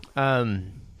 All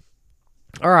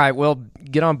right, well,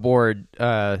 get on board,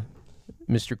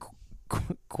 Mr.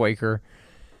 Quaker.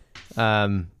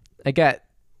 I got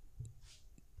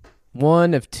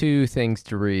one of two things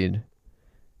to read.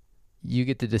 You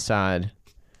get to decide.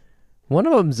 One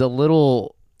of them's a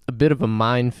bit of a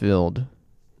minefield.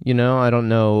 I don't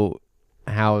know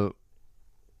how.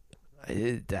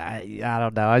 I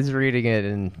don't know. I was reading it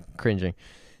and cringing.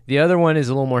 The other one is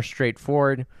a little more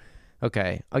straightforward.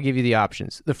 Okay, I'll give you the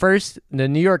options. The first, the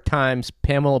New York Times,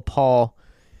 Pamela Paul,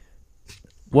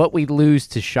 What We Lose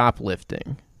to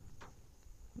Shoplifting.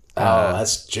 Oh,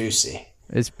 that's juicy.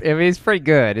 It's pretty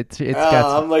good. It's got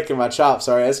some, I'm licking my chops.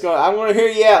 Sorry, I'm going to hear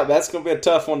you out. That's going to be a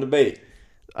tough one to beat.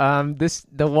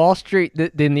 The Wall Street.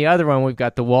 Then the other one we've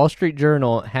got the Wall Street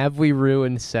Journal. Have we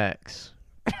ruined sex?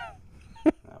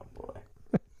 Oh boy.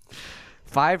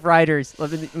 5 writers.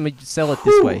 Let me sell it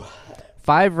this way.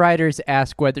 5 writers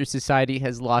ask whether society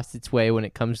has lost its way when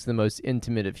it comes to the most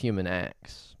intimate of human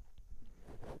acts.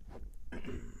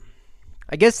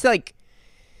 I guess,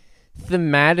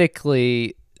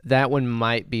 thematically, that one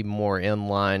might be more in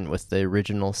line with the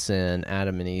original sin,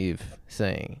 Adam and Eve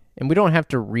thing. And we don't have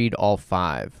to read all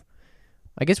 5.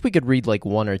 I guess we could read,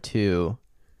 1 or 2.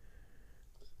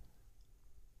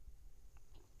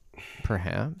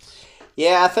 Perhaps.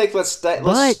 Yeah, I think let's stick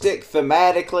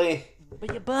thematically.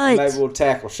 But maybe we'll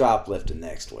tackle shoplifting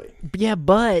next week. Yeah,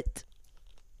 but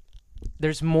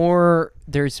there's more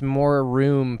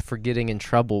room for getting in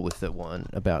trouble with the one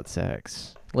about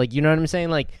sex. You know what I'm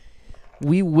saying?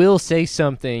 We will say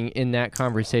something in that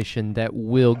conversation that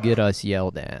will get us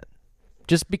yelled at.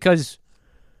 Just because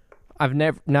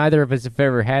neither of us have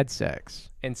ever had sex.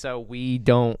 And so we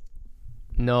don't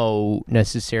know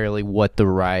necessarily what the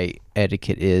right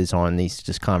etiquette is on these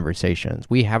just conversations.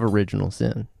 We have original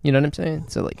sin. You know what I'm saying?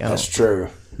 So that's true.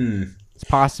 It's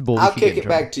possible. I'll kick it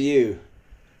back to you.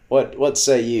 What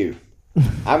say you?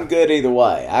 I'm good either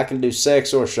way. I can do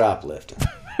sex or shoplifting.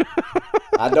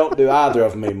 I don't do either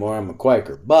of them anymore. I'm a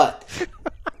Quaker, but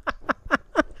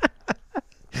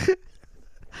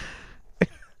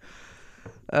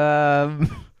I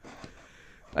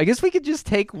guess we could just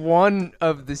take one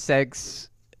of the sex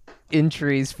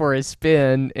entries for a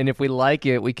spin, and if we like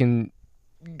it, we can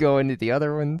go into the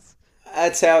other ones.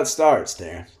 That's how it starts,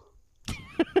 Darren.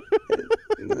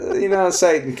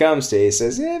 Satan comes to you, he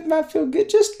says, "Yeah, it might feel good.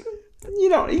 Just,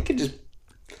 you can just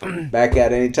back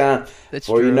out anytime." That's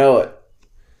Before true. you know it,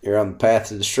 you're on the path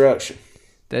to destruction.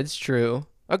 That's true.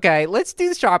 Okay, let's do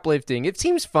the shoplifting. It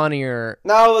seems funnier.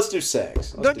 No, let's do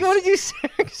sex. Don't you want to do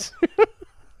sex?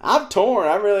 I'm torn.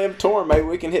 I really am torn. Maybe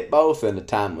we can hit both in a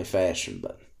timely fashion,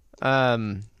 but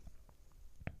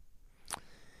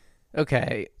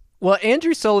okay. Well,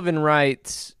 Andrew Sullivan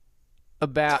writes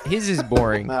about his is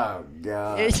boring. Oh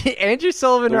God. Andrew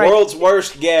Sullivan the writes world's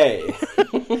worst gay.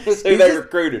 Who they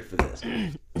recruited for this?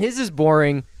 His is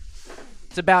boring.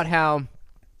 It's about how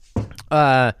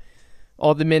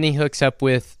all the men he hooks up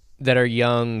with that are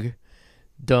young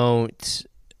don't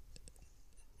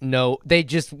know. They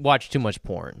just watch too much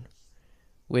porn,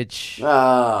 which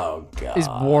Oh God. is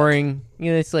boring.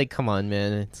 It's come on,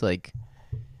 man. It's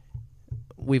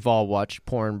we've all watched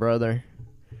porn, brother.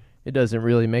 it doesn't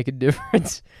really make a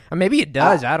difference. Maybe it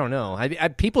does. I don't know.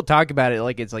 People talk about it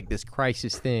like it's like this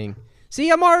crisis thing. See,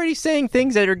 I'm already saying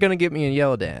things that are going to get me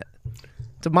yelled at.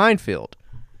 It's a minefield.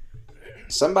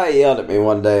 Somebody yelled at me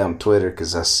one day on Twitter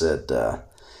because I said,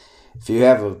 if you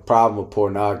have a problem with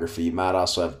pornography, you might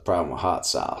also have a problem with hot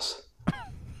sauce.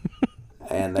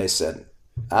 And they said,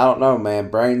 I don't know, man.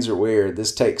 Brains are weird.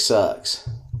 This take sucks.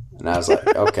 And I was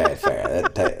like, okay, fair.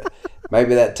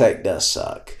 Maybe that take does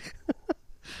suck.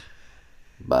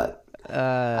 But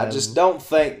I just don't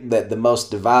think that the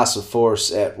most divisive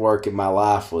force at work in my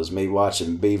life was me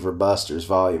watching Beaver Busters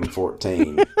Volume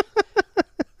 14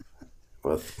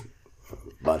 with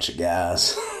a bunch of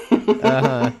guys.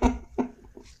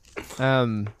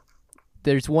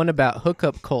 There's one about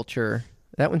hookup culture.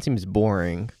 That one seems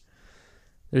boring.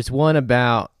 There's one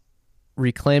about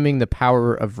reclaiming the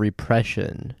power of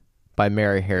repression by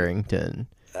Mary Harrington.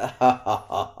 You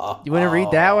want to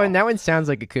read that one? That one sounds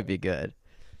like it could be good.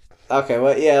 Okay,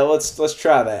 well, yeah, let's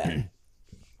try that.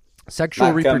 Sexual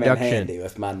Might reproduction. come in handy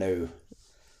with my new.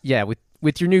 Yeah,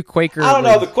 with your new Quaker. I don't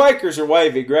know. The Quakers are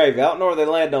wavy gravy. I don't know where they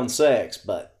land on sex,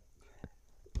 but.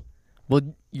 Well,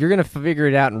 you're gonna figure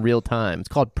it out in real time. It's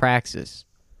called praxis.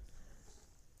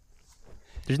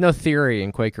 There's no theory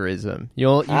in Quakerism.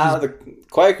 The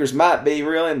Quakers might be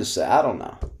real into sex. I don't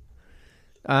know.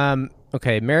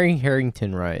 Okay, Mary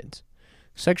Harrington writes,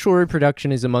 sexual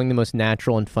reproduction is among the most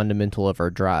natural and fundamental of our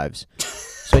drives.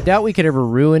 So I doubt we could ever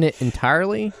ruin it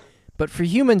entirely. But for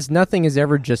humans, nothing is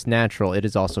ever just natural. It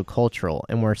is also cultural.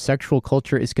 And where sexual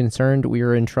culture is concerned, we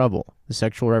are in trouble. The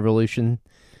sexual revolution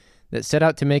that set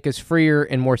out to make us freer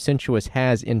and more sensuous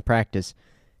has, in practice,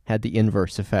 had the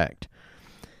inverse effect.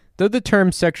 Though the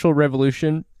term sexual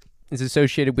revolution is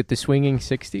associated with the swinging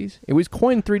 60s, it was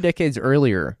coined 3 decades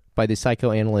earlier by the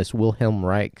psychoanalyst Wilhelm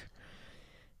Reich.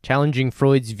 Challenging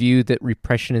Freud's view that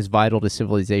repression is vital to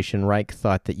civilization, Reich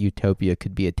thought that utopia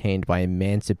could be attained by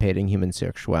emancipating human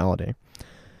sexuality.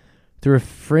 Through a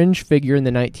fringe figure in the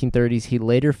 1930s, he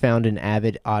later found an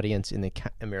avid audience in the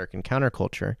American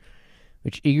counterculture,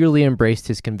 which eagerly embraced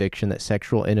his conviction that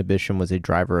sexual inhibition was a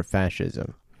driver of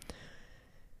fascism.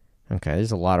 Okay,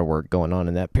 there's a lot of work going on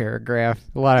in that paragraph.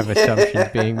 A lot of assumptions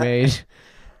being made.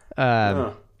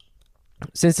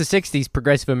 Since the 60s,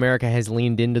 progressive America has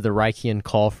leaned into the Reichian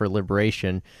call for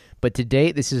liberation, but to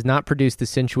date, this has not produced the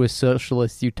sensuous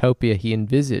socialist utopia he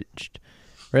envisaged.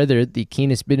 Rather, the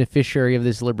keenest beneficiary of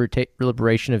this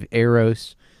liberation of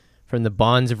eros from the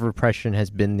bonds of repression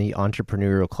has been the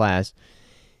entrepreneurial class.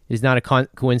 It is not a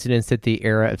coincidence that the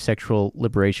era of sexual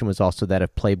liberation was also that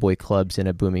of Playboy clubs and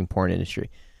a booming porn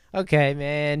industry. Okay,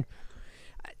 man.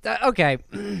 Okay.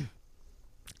 You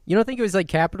don't think it was like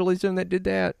capitalism that did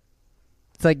that?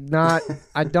 It's like not,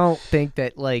 I don't think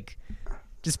that like,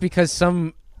 just because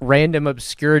some random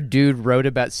obscure dude wrote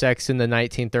about sex in the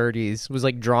 1930s, was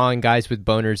like drawing guys with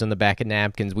boners on the back of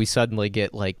napkins, we suddenly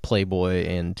get like Playboy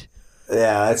and...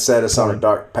 Yeah, it set us on a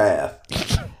dark path.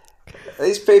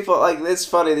 These people, like, it's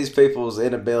funny, these people's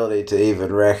inability to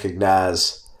even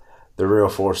recognize the real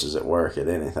forces at work at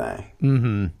anything.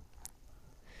 Mm-hmm.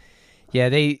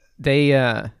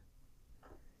 Yeah,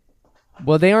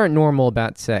 well, they aren't normal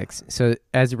about sex, so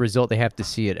as a result, they have to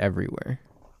see it everywhere.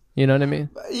 You know what I mean?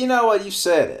 You know what? You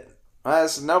said it.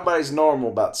 Nobody's normal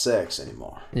about sex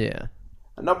anymore. Yeah.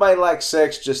 Nobody likes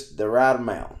sex just the right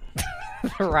amount.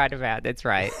 The right amount, that's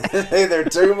right. Either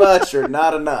too much or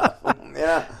not enough.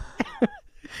 Yeah.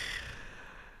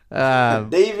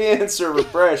 Deviance or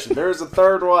repression. There's a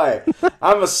third way.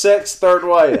 I'm a sex third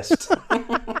wayist.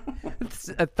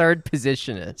 A third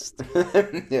positionist.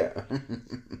 Yeah.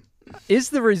 Is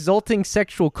the resulting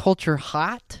sexual culture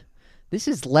hot? This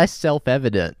is less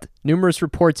self-evident. Numerous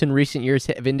reports in recent years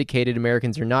have indicated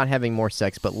Americans are not having more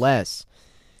sex, but less.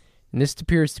 And this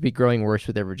appears to be growing worse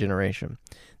with every generation.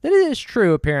 That is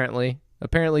true, apparently.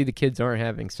 Apparently the kids aren't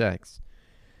having sex.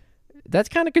 That's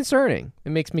kind of concerning. It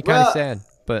makes me kind of sad.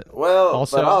 But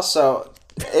also,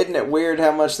 isn't it weird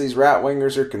how much these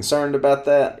right-wingers are concerned about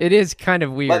that? It is kind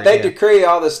of weird. Like, they decree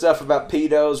all this stuff about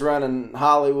pedos running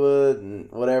Hollywood and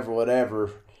whatever.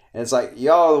 And it's like,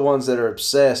 y'all are the ones that are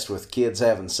obsessed with kids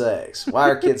having sex. Why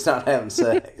are kids not having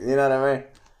sex? You know what I mean?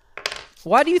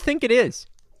 Why do you think it is?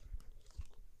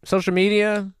 Social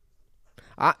media?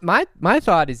 My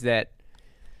thought is that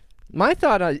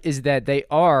they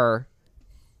are,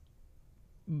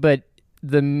 but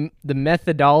the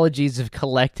methodologies of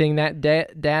collecting that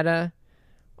data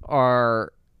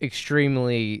are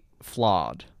extremely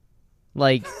flawed.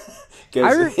 Like,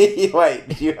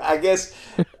 I guess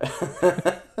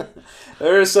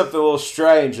there is something a little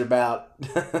strange about,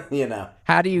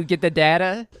 How do you get the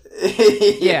data?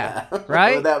 Yeah,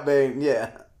 right? Without being,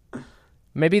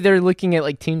 Maybe they're looking at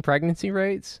like teen pregnancy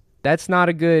rates. That's not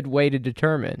a good way to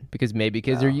determine because maybe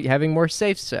kids are having more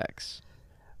safe sex.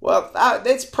 Well,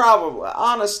 it's probably,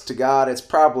 honest to God, it's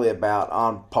probably about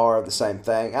on par the same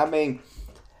thing. I mean,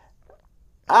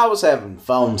 I was having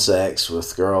phone sex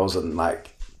with girls and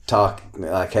like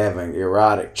having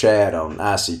erotic chat on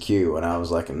ICQ when I was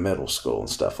like in middle school and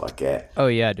stuff like that. Oh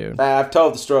yeah, dude. I've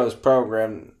told the story of this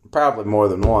program probably more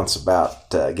than once about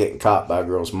getting caught by a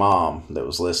girl's mom that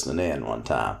was listening in one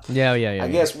time. Yeah. I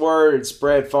guess word had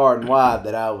spread far and wide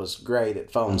that I was great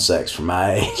at phone sex for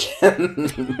my age.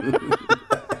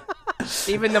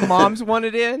 Even the moms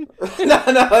wanted in? No,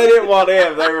 they didn't want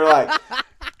in. They were like,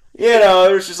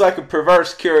 there was just like a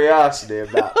perverse curiosity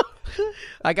about.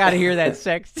 I gotta hear that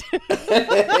sex.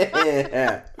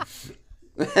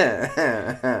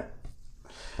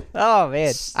 Oh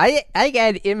man, I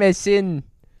got MSN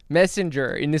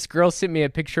Messenger, and this girl sent me a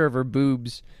picture of her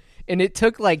boobs, and it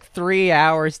took like 3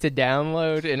 hours to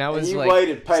download, and I was you like,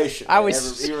 waited patiently. I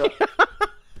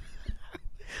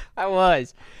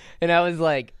was, and I was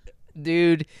like,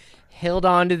 dude, held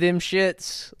on to them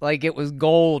shits like it was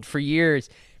gold for years.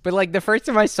 But like the first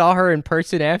time I saw her in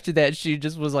person after that, she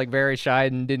just was like very shy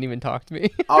and didn't even talk to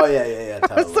me. Oh yeah,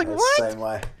 totally. I was like, it's what? The same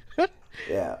way.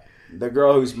 Yeah. The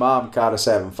girl whose mom caught us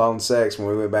having phone sex when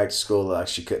we went back to school, like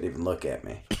she couldn't even look at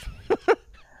me.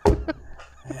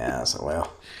 Yeah, so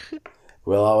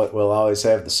we'll always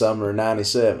have the summer of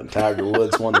 '97. Tiger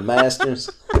Woods won the Masters,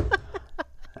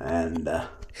 and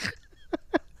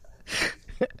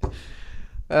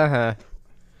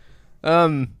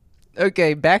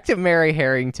Okay, back to Mary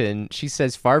Harrington. She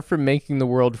says, far from making the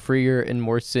world freer and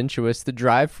more sensuous, the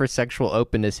drive for sexual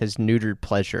openness has neutered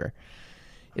pleasure.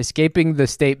 Escaping the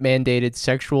state-mandated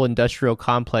sexual industrial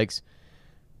complex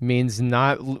means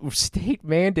not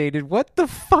state-mandated. What the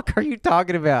fuck are you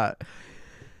talking about?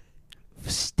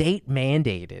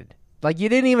 State-mandated. Like, you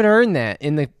didn't even earn that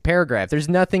in the paragraph. There's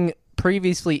nothing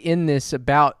previously in this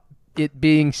about it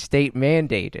being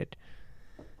state-mandated.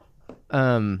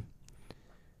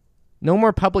 No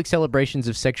more public celebrations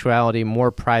of sexuality,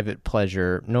 more private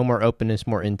pleasure. No more openness,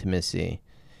 more intimacy.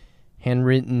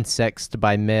 Handwritten sext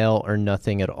by mail or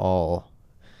nothing at all.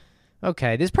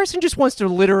 Okay, this person just wants to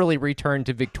literally return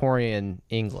to Victorian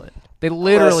England. They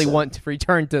literally want to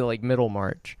return to, like,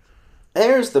 Middlemarch.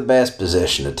 Here's the best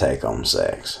position to take on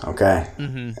sex, okay?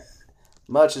 Mm-hmm.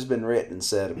 Much has been written and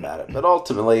said about it, but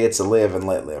ultimately it's a live and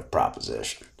let live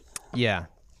proposition. Yeah.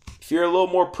 If you're a little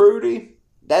more prudy,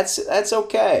 that's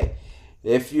okay.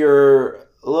 If you're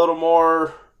a little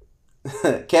more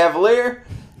cavalier,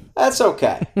 that's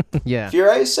okay. Yeah. If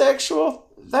you're asexual,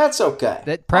 that's okay.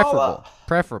 That preferable.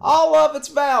 All of it's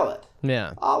valid.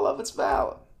 Yeah. All of it's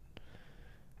valid.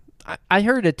 I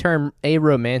heard a term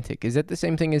aromantic. Is that the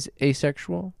same thing as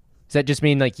asexual? Does that just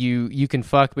mean like you can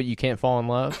fuck but you can't fall in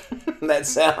love? That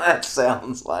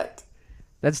sounds like.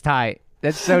 That's tight.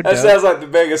 That's so dope. That sounds like the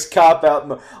biggest cop out in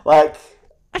the like.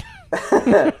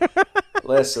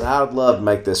 Listen, I would love to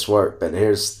make this work, but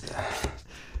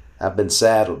I've been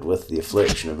saddled with the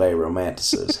affliction of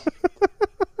aromanticism.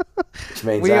 Which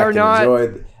means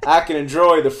I can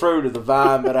enjoy the fruit of the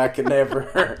vine, but I can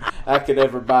never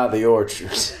buy the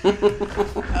orchards.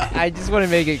 I just want to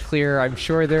make it clear, I'm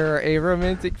sure there are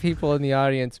aromantic people in the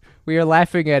audience. We are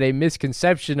laughing at a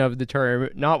misconception of the term,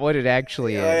 not what it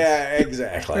actually is. Yeah,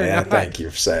 exactly. Thank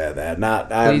you for saying that.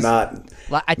 I'm not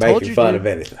I told making fun of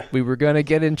anything. We were going to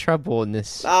get in trouble in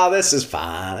this. Oh, this is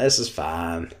fine.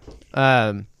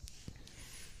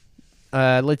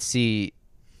 Let's see.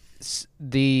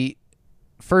 The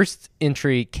first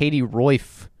entry, Katie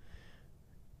Royf.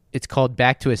 It's called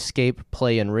Back to Escape,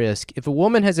 Play, and Risk. If a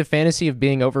woman has a fantasy of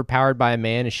being overpowered by a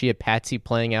man, is she a patsy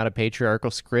playing out a patriarchal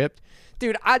script?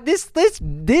 Dude,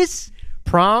 this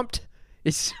prompt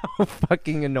is so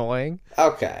fucking annoying.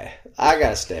 Okay, I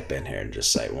gotta step in here and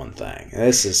just say one thing.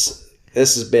 This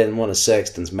has been one of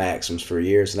Sexton's maxims for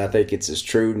years, and I think it's as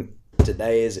true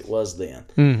today as it was then.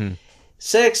 Mm-hmm.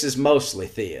 Sex is mostly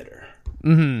theater.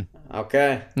 Mm-hmm.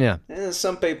 Okay? Yeah. And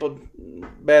some people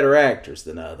better actors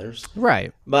than others.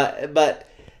 Right. But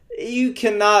you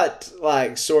cannot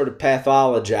like sort of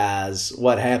pathologize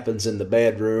what happens in the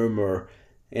bedroom or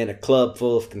in a club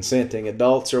full of consenting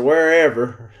adults or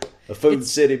wherever, a Food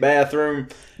City bathroom,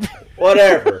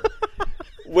 whatever,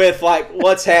 with like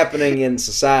what's happening in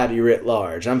society writ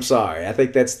large. I'm sorry. I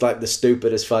think that's like the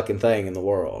stupidest fucking thing in the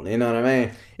world. You know what I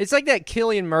mean? It's like that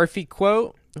Cillian Murphy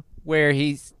quote where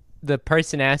the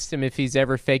person asked him if he's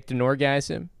ever faked an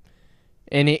orgasm.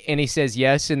 And he says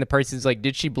yes, and the person's like,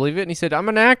 did she believe it? And he said, I'm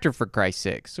an actor, for Christ's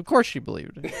sakes. Of course she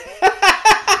believed it.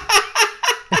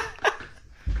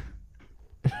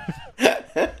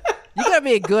 You gotta be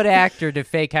be a good actor to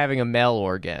fake having a male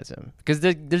orgasm because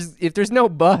if there's no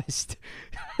bust,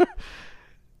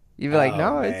 you'd be like,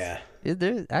 no, I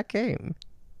came.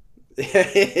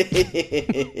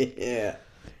 Yeah.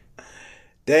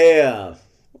 Damn.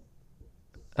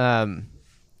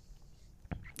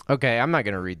 Okay, I'm not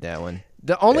gonna read that one.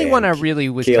 The only one I really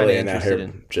was kind of interested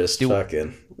in.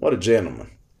 What a gentleman.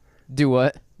 Do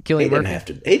what? Cillian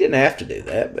Murphy. He didn't have to do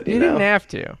that, but he didn't have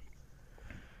to.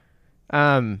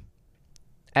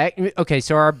 Okay,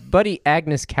 so our buddy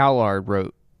Agnes Callard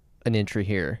wrote an entry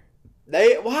here.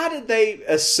 Why did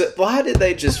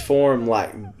they just form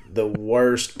like the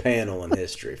worst panel in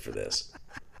history for this?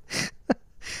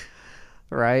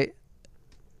 Right?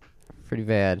 Pretty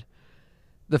bad.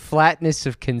 The Flatness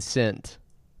of Consent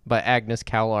by Agnes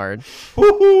Callard.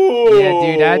 Ooh. Yeah,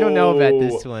 dude, I don't know about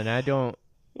this one.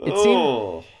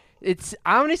 It's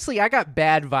honestly, I got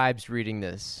bad vibes reading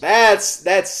this. That's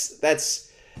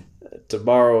to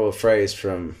borrow a phrase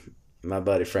from my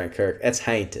buddy Frank Kirk. That's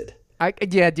hainted.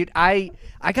 Dude, I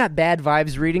got bad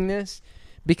vibes reading this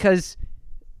because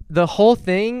the whole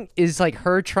thing is like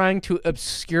her trying to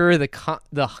obscure the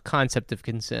concept of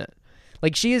consent.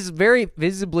 Like she is very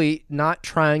visibly not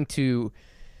trying to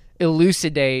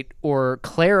elucidate or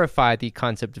clarify the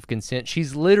concept of consent.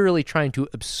 She's literally trying to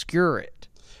obscure it.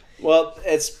 Well,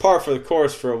 it's par for the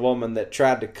course for a woman that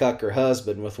tried to cuck her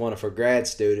husband with one of her grad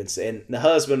students, and the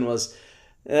husband was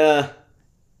not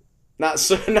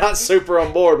super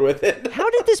on board with it. How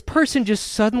did this person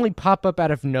just suddenly pop up out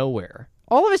of nowhere?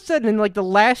 All of a sudden, in like the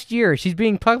last year, she's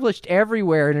being published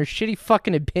everywhere, and her shitty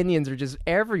fucking opinions are just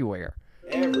everywhere.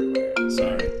 Everywhere.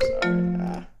 Sorry.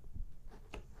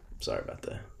 Sorry about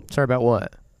that. Sorry about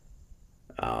what?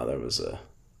 Oh, there was a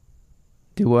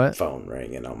do what? Phone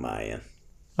ringing on my end.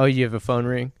 Oh, you have a phone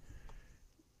ring?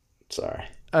 Sorry.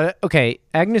 Okay,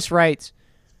 Agnes writes,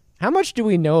 how much do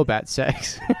we know about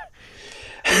sex?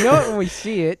 We know it when we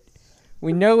see it.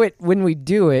 We know it when we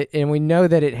do it, and we know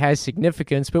that it has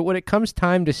significance, but when it comes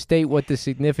time to state what the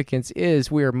significance is,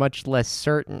 we are much less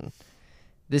certain.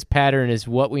 This pattern is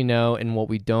what we know and what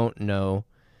we don't know.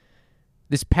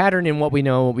 This pattern in what we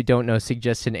know and what we don't know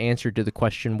suggests an answer to the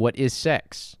question, what is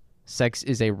sex? Sex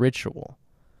is a ritual.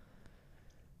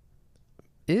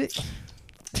 I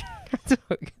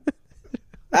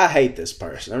hate this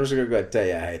person. I'm just going to go ahead and tell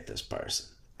you I hate this person.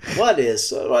 What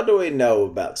do we know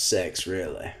about sex,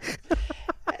 really?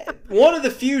 One of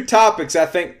the few topics I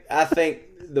think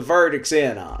the verdict's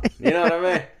in on. You know what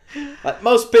I mean? Like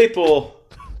most people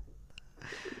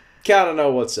kind of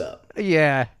know what's up.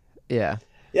 Yeah. Yeah,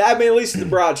 I mean, at least the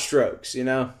broad strokes, you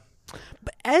know?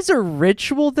 But as a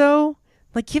ritual, though,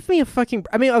 like, give me a fucking...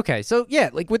 I mean, okay, so, yeah,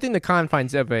 like, within the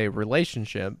confines of a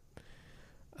relationship,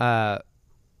 it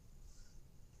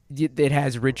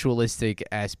has ritualistic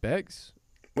aspects.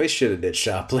 We should have did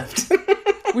shoplifting.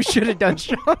 We should have done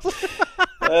shoplifting.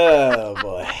 Oh,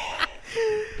 boy.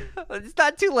 It's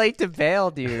not too late to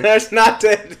bail, dude. It's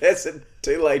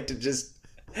too late to just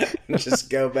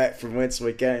go back from whence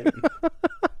we came.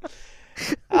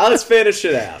 Let's finish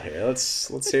it out here.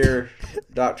 Let's hear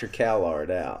Dr. Callard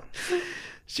out.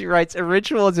 She writes, a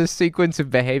ritual is a sequence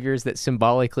of behaviors that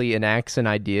symbolically enacts an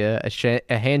idea.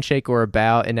 A handshake or a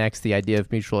bow enacts the idea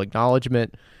of mutual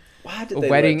acknowledgement. Why did they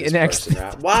let this person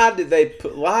out? Why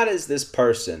does this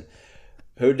person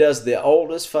who does the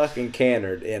oldest fucking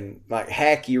canard and like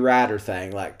hacky writer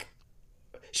thing, like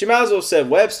she might as well have said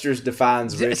Webster's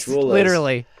defines ritual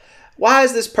literally. Why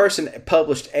is this person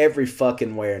published every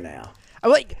fucking where now?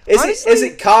 Like, is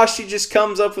it cause she just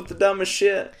comes up with the dumbest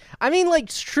shit? I mean, like,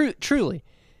 truly.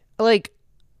 Like,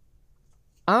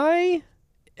 I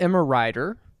am a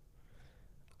writer.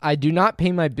 I do not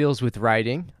pay my bills with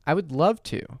writing. I would love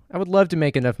to. I would love to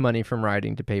make enough money from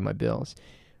writing to pay my bills.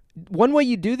 One way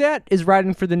you do that is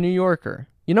writing for The New Yorker.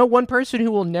 You know one person who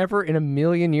will never in a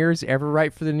million years ever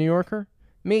write for The New Yorker?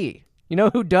 Me. You know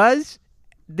who does?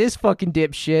 This fucking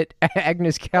dipshit,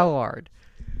 Agnes Callard.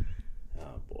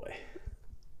 Oh, boy.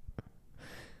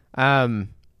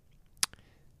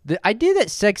 The idea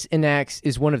that sex enacts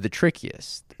is one of the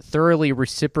trickiest. Thoroughly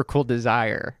reciprocal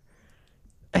desire.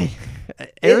 I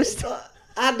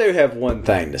do have one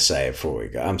thing to say before we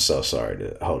go. I'm so sorry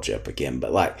to hold you up again,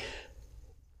 but like,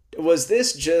 was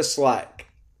this just like,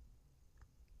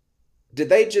 did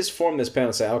they just form this panel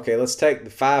and say, okay, let's take the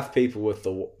 5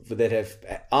 people that have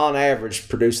on average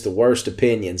produced the worst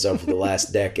opinions over the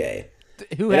last decade?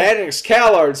 Agnes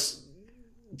Callard's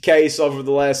case over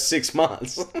the last 6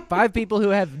 months. 5 people who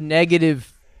have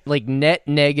negative, like net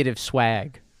negative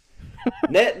swag.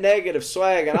 Net negative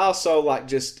swag, and also like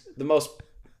just the most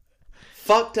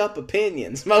fucked up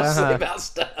opinions, mostly about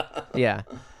stuff. Yeah.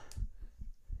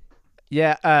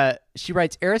 Yeah, she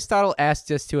writes, Aristotle asked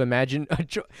us to imagine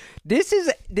this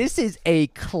is a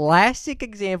classic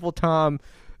example, Tom,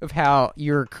 of how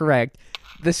you're correct.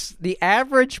 The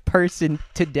average person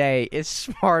today is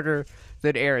smarter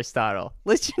than Aristotle.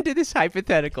 Listen to this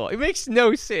hypothetical. It makes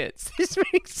no sense. This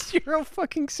makes zero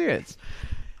fucking sense.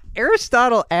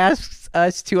 Aristotle asks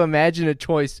us to imagine a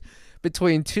choice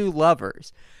between two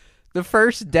lovers. The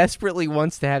first desperately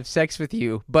wants to have sex with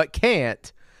you, but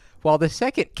can't, while the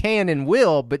second can and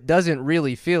will, but doesn't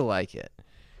really feel like it.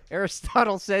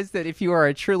 Aristotle says that if you are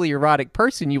a truly erotic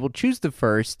person, you will choose the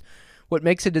first. What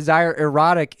makes a desire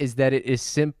erotic is that it is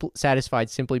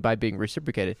satisfied simply by being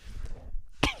reciprocated.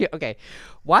 Okay,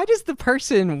 why does the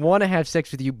person want to have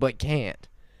sex with you but can't?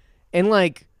 And,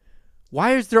 like,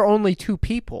 why is there only two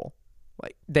people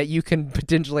like that you can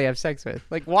potentially have sex with?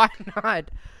 Like, why not?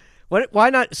 Why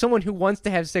not someone who wants to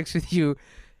have sex with you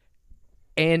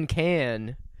and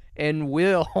can and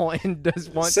will and does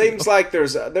want Seems to? like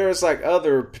there's like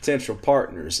other potential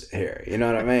partners here. You know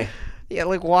what I mean? Yeah,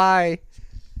 like, why?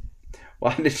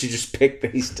 Why did you just pick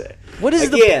these two? What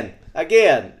is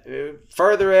Again,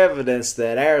 further evidence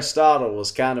that Aristotle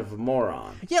was kind of a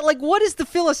moron. Yeah, like, what is the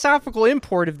philosophical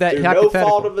import of that Through no hypothetical?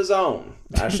 fault of his own,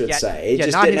 I should Yeah, say. He yeah,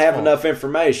 just not didn't his have fault. enough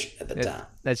information at the time.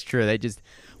 That's true.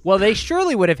 They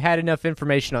surely would have had enough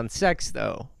information on sex,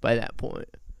 though, by that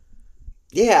point.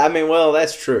 Yeah, I mean, well,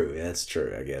 that's true. That's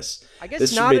true, I guess. This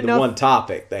should not be the enough- one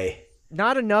topic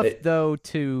Not enough, though,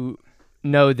 to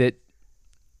know that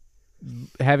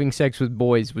having sex with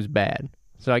boys was bad.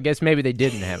 So I guess maybe they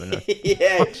didn't have enough.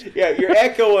 yeah, you're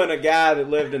echoing a guy that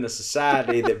lived in a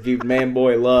society that viewed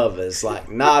man-boy love as, like,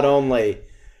 not only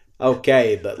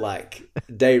okay, but, like,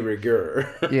 de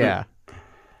rigueur. Yeah.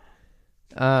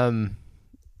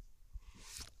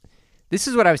 This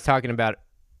is what I was talking about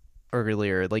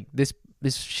earlier. Like, this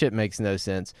shit makes no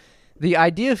sense. The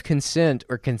idea of consent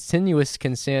or continuous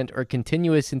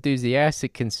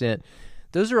enthusiastic consent,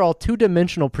 those are all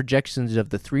two-dimensional projections of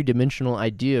the three-dimensional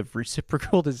idea of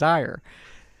reciprocal desire.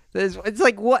 It's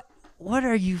like, what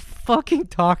are you fucking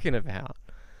talking about?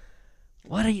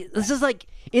 This is like,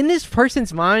 in this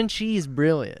person's mind, she is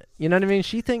brilliant. You know what I mean?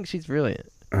 She thinks she's brilliant.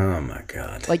 Oh, my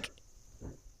God. Like,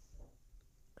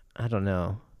 I don't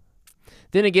know.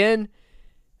 Then again,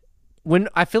 when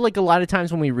I feel like a lot of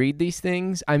times when we read these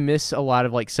things, I miss a lot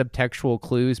of, like, subtextual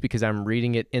clues because I'm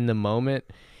reading it in the moment.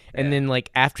 And then, like,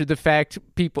 after the fact,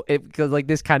 because, like,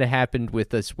 this kind of happened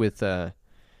with us with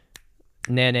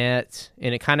Nanette,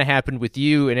 and it kind of happened with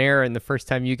you and Aaron the first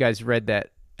time you guys read that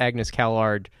Agnes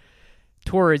Callard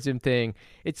tourism thing.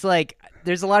 It's like,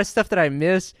 there's a lot of stuff that I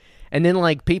miss, and then,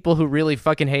 like, people who really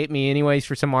fucking hate me anyways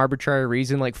for some arbitrary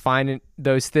reason, like, find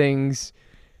those things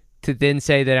to then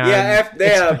say that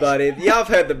yeah, buddy. Y'all have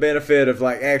had the benefit of,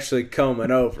 like, actually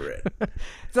combing over it.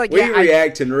 It's like, we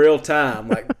react in real time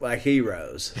like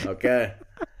heroes, okay?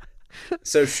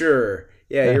 So sure,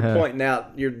 yeah, you're pointing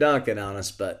out, you're dunking on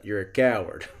us, but you're a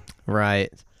coward.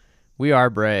 Right. We are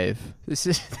brave. This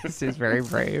is very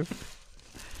brave.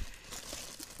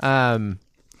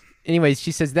 Anyways,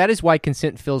 she says, that is why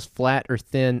consent feels flat or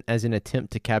thin as an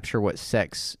attempt to capture what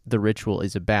sex the ritual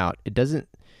is about. It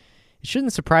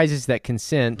shouldn't surprise us that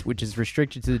consent, which is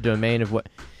restricted to the domain of what...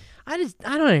 I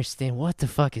don't understand what the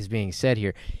fuck is being said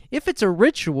here. If it's a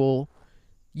ritual,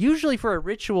 usually for a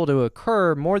ritual to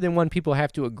occur, more than one people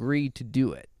have to agree to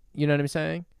do it. You know what I'm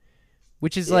saying?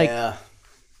 Which is like,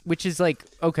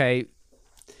 okay.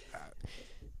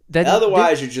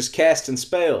 Otherwise, you're just casting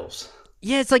spells.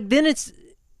 Yeah, it's like, then it's...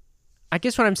 I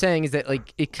guess what I'm saying is that,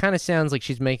 like, it kind of sounds like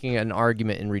she's making an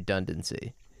argument in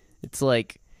redundancy. It's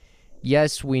like,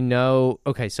 yes, we know...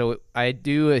 Okay, so I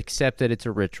do accept that it's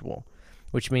a ritual,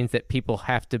 which means that people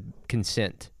have to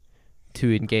consent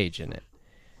to engage in it.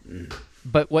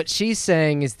 But what she's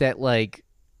saying is that, like,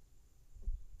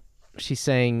 she's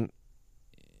saying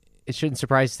it shouldn't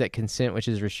surprise us that consent, which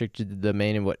is restricted to the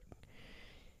domain of what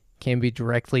can be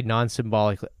directly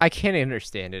non-symbolically. I can't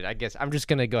understand it. I guess I'm just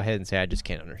going to go ahead and say I just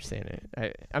can't understand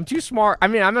it. I'm too smart. I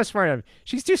mean, I'm not smart enough.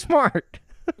 She's too smart.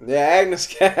 Yeah,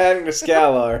 Agnes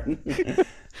Callard.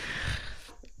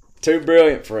 Too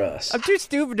brilliant for us. I'm too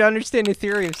stupid to understand the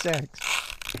theory of sex.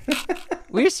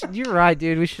 You're right,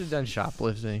 dude. We should have done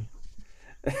shoplifting.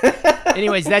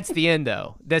 Anyways, that's the end,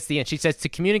 though. That's the end. She says, to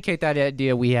communicate that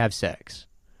idea, we have sex.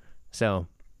 So,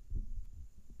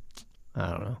 I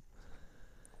don't know.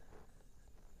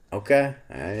 Okay.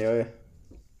 Anyway,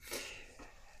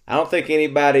 I don't think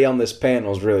anybody on this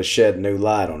panel's really shed new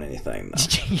light on anything, though.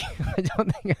 I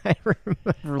don't think I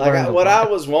remember. Like, what I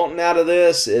was wanting out of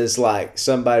this is, like,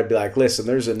 somebody be like, listen,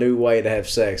 there's a new way to have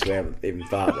sex we haven't even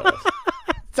thought of.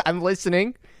 I'm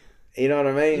listening. You know what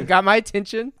I mean? You got my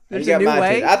attention. There's You a got new my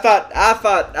way.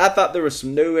 attention. I thought there was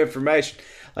some new information.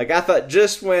 Like, I thought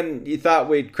just when you thought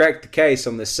we'd cracked the case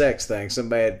on this sex thing,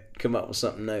 somebody had come up with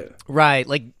something new. Right,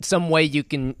 like some way you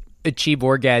can achieve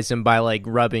orgasm by like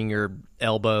rubbing your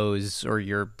elbows or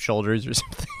your shoulders or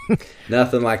something.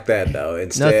 Nothing like that, though.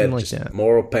 Instead, Nothing like just that.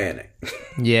 moral panic.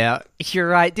 Yeah, you're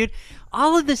right, dude.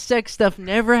 All of the sex stuff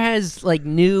never has like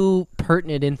new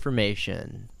pertinent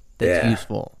information that's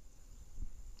useful.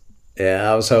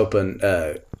 Yeah, I was hoping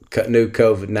new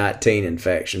COVID-19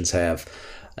 infections have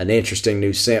an interesting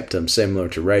new symptom similar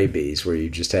to rabies, where you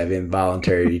just have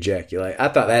involuntary ejaculate. I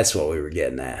thought that's what we were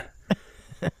getting at.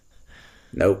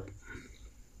 Nope.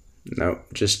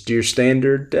 Just your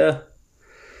standard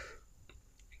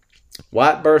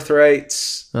white birth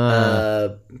rates.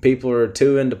 People are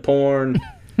too into porn,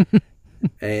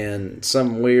 and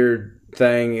some weird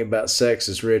thing about sex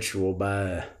is ritual by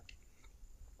a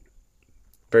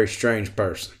very strange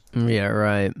person. Yeah,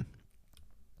 right.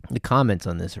 The comments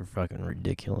on this are fucking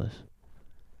ridiculous.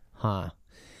 Huh.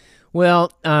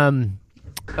 Well,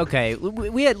 okay.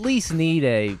 We at least need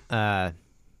a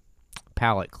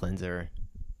palate cleanser.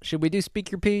 Should we do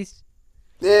Speak Your Piece?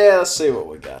 Yeah, let's see what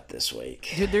we got this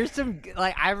week. Dude, there's some,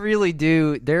 like, I really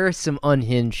do. There is some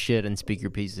unhinged shit on Speak Your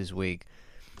Piece this week.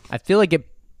 I feel like it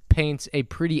paints a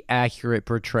pretty accurate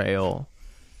portrayal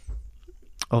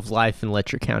of life in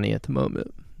Letcher County at the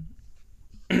moment.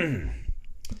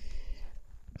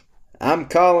 I'm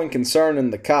calling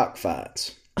concerning the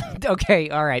cockfights. Okay,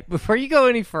 all right. Before you go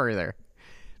any further,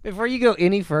 where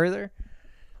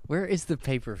is the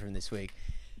paper from this week?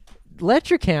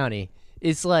 Letcher County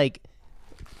is like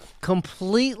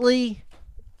completely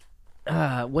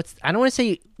I don't want to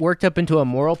say worked up into a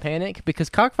moral panic, because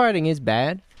cockfighting is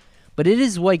bad, but it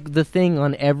is like the thing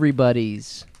on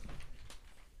everybody's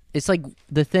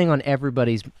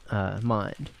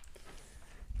mind.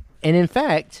 And in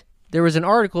fact, there was an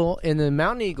article in the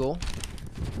Mountain Eagle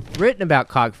written about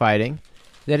cockfighting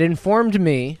that informed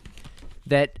me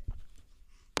that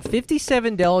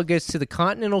 57 delegates to the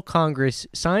Continental Congress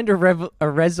signed a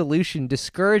resolution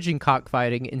discouraging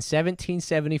cockfighting in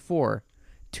 1774,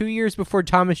 2 years before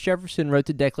Thomas Jefferson wrote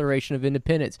the Declaration of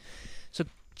Independence.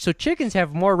 So chickens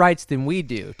have more rights than we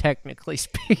do, technically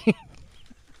speaking.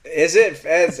 Is it?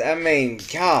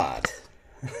 God.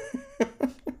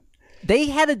 They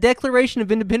had a Declaration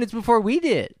of Independence before we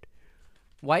did.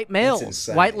 White males,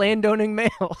 white landowning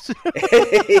males.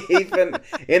 Even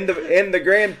in the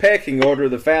grand pecking order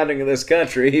of the founding of this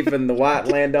country, even the white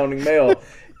landowning male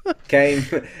came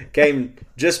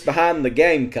just behind the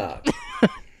gamecock.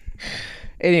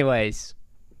 Anyways,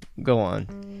 go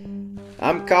on.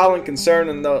 I'm calling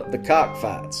concerning the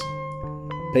cockfights.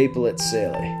 People, it's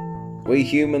silly. We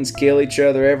humans kill each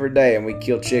other every day, and we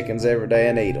kill chickens every day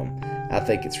and eat them. I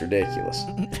think it's ridiculous.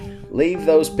 Leave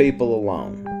those people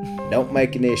alone. Don't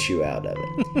make an issue out of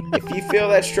it. If you feel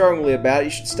that strongly about it, you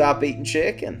should stop eating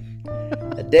chicken.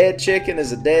 A dead chicken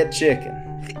is a dead chicken.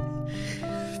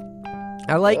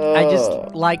 I just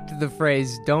liked the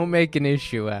phrase, don't make an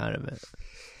issue out of it.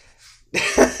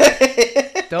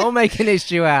 Don't make an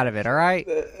issue out of it, all right?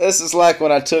 This is like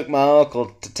when I took my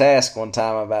uncle to task one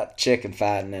time about chicken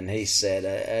fighting, and he said,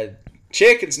 a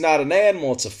chicken's not an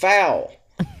animal, it's a fowl.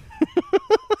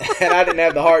 And I didn't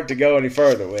have the heart to go any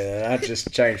further with it. I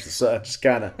just changed the subject. Just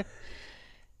kind of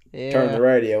turned the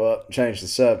radio up and changed the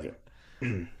subject.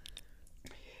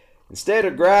 Instead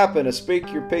of griping, a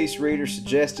Speak Your Piece reader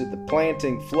suggested that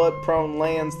planting flood-prone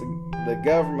lands the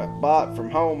government bought from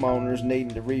homeowners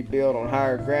needing to rebuild on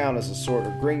higher ground is a sort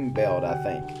of green belt, I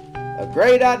think. A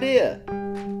great idea.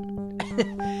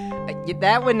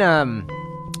 That one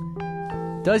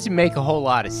doesn't make a whole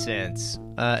lot of sense.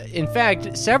 In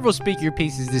fact, several Speak Your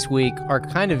Pieces this week are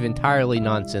kind of entirely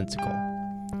nonsensical.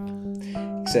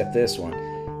 Except this one.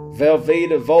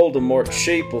 Velveeta Voldemort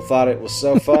Sheeple thought it was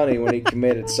so funny when he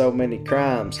committed so many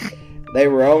crimes. They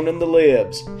were owning the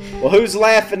libs. Well, who's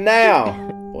laughing now?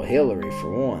 Well, Hillary, for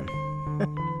one.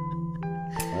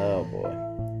 Oh, boy.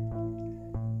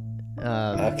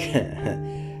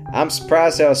 Okay. I'm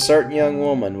surprised how a certain young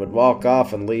woman would walk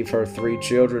off and leave her 3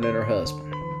 children and her husband.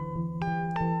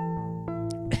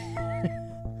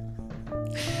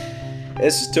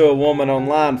 This is to a woman on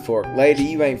Line Fork. Lady,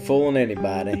 you ain't fooling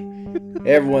anybody.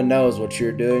 Everyone knows what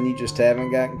you're doing, you just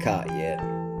haven't gotten caught yet.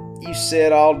 You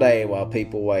sit all day while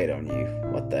people wait on you.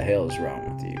 What the hell is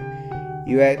wrong with you?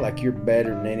 You act like you're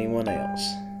better than anyone else.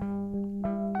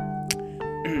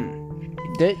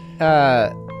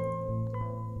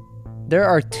 There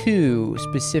are 2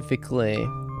 specifically.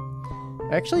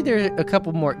 Actually, there's a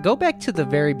couple more. Go back to the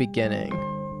very beginning.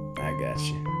 I got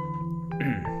you.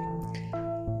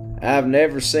 I've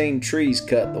never seen trees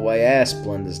cut the way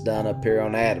Asplund is done up here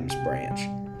on Adams Branch.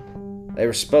 They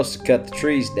were supposed to cut the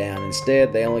trees down.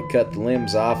 Instead, they only cut the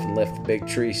limbs off and left the big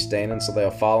trees standing so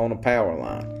they'll fall on a power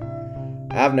line.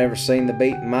 I've never seen the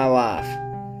beat in my life.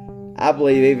 I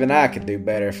believe even I could do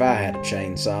better if I had a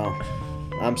chainsaw.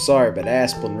 I'm sorry, but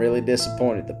Asplund really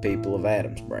disappointed the people of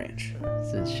Adams Branch.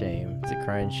 It's a shame. It's a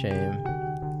crying shame.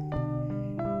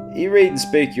 You read and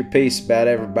speak your piece about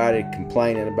everybody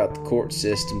complaining about the court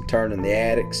system turning the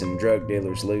addicts and drug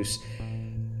dealers loose.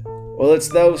 Well, it's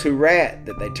those who rat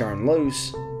that they turn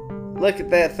loose. Look at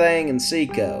that thing in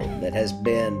Seco that has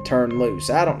been turned loose.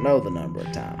 I don't know the number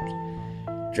of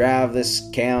times. Drive this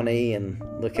county and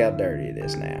look how dirty it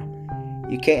is now.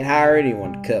 You can't hire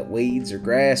anyone to cut weeds or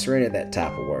grass or any of that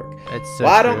type of work. So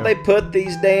Why true. don't they put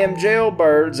these damn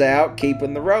jailbirds out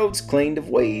keeping the roads cleaned of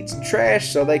weeds and trash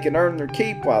so they can earn their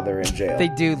keep while they're in jail? They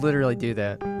do literally do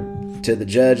that. To the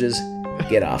judges,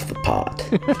 get off the pot.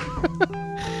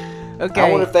 Okay. I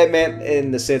wonder if they meant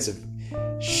in the sense of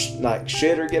like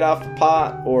shit or get off the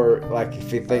pot, or like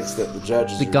if he thinks that the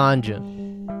judges The are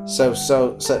ganja. so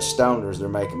such stoners they're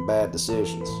making bad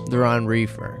decisions. They're on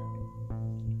reefer.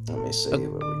 Let me see. What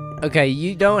we Okay,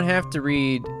 you don't have to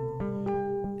read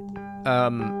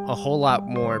a whole lot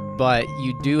more, but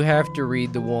you do have to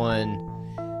read the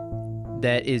one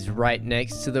that is right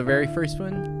next to the very first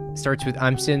one. It starts with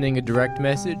 "I'm sending a direct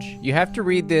message." You have to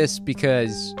read this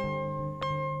because,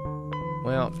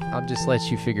 well, I'll just let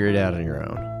you figure it out on your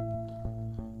own.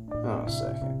 Oh, a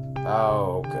second.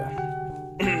 Oh, okay.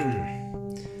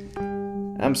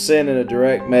 I'm sending a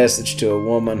direct message to a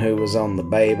woman who was on the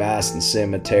Babe Ison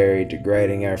Cemetery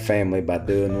degrading our family by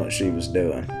doing what she was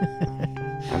doing.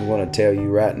 I'm going to tell you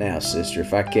right now, sister,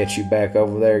 if I catch you back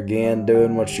over there again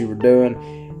doing what you were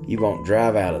doing, you won't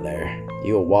drive out of there.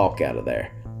 You'll walk out of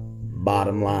there.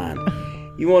 Bottom line.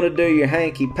 You want to do your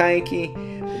hanky-panky?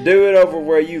 Do it over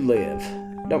where you live.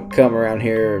 Don't come around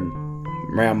here and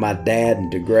around my dad and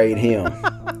degrade him.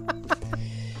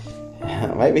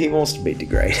 Maybe he wants to be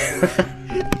degraded.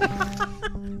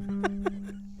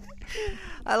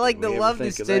 I like to ever love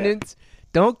think this of that? sentence.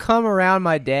 Don't come around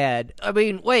my dad. I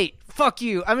mean, wait, fuck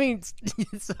you. I mean,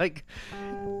 it's like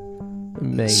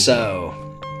amazing. So,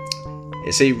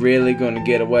 is he really going to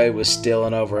get away with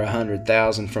stealing over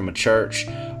 100,000 from a church?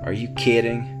 Are you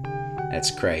kidding?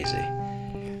 That's crazy.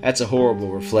 That's a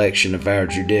horrible reflection of our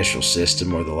judicial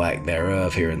system, or the lack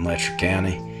thereof, here in Letcher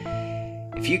County.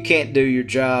 If you can't do your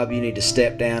job, you need to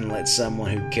step down and let someone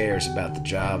who cares about the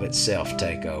job itself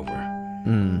take over.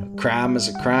 A crime is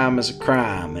a crime is a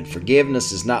crime, and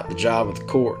forgiveness is not the job of the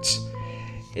courts.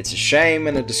 It's a shame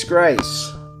and a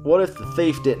disgrace. What if the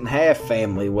thief didn't have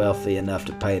family wealthy enough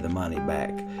to pay the money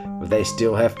back? Would they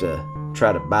still have to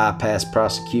try to bypass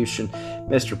prosecution?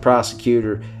 Mr.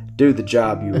 Prosecutor, do the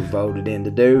job you were voted in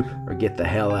to do, or get the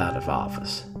hell out of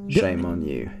office. Shame on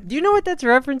you. Do you know what that's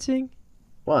referencing?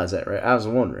 Why is that right? I was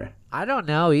wondering. I don't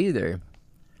know either.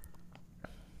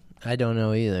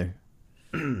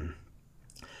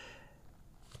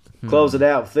 Close it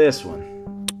out with this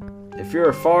one. If you're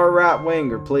a far right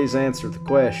winger, please answer the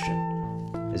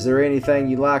question. Is there anything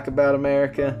you like about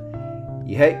America?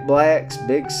 You hate blacks,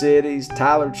 big cities,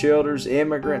 Tyler Childers,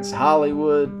 immigrants,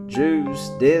 Hollywood,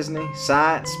 Jews, Disney,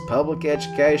 science, public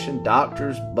education,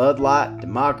 doctors, Bud Light,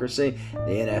 democracy, the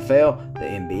NFL, the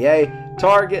NBA,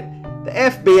 Target, the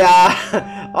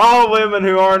FBI, all women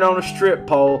who aren't on a strip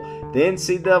pole, the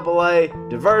NCAA,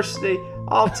 diversity,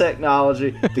 all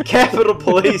technology, the Capitol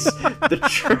Police, the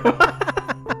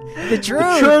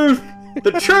truth.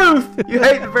 You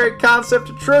hate the very concept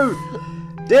of truth.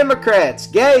 Democrats,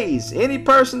 gays, any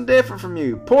person different from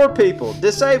you, poor people,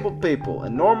 disabled people,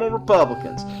 and normal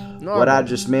Republicans. What I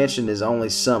just mentioned is only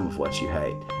some of what you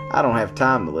hate. I don't have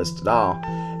time to list it all.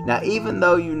 Now, even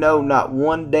though you know not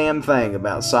one damn thing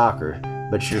about soccer,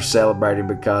 but you're celebrating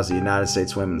because the United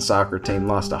States women's soccer team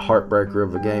lost a heartbreaker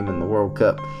of a game in the World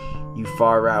Cup, you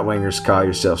far right wingers call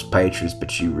yourselves patriots,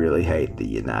 but you really hate the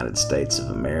United States of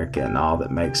America and all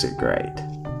that makes it great.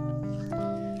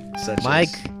 Such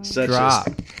drop.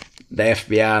 as the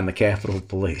FBI and the Capitol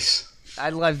Police. I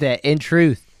love that. In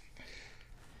truth.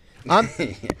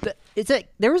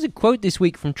 There was a quote this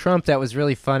week from Trump that was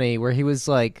really funny where he's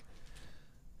like,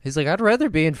 I'd rather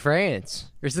be in France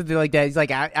or something like that. He's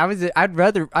like,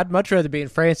 I'd much rather be in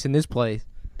France than this place.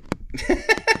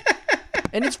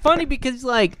 And it's funny because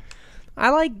I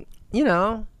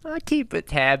keep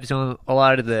tabs on a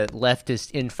lot of the leftist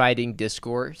infighting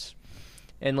discourse,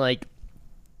 and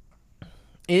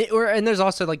and there's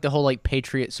also the whole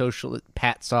patriot socialist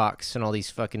Pat Socks and all these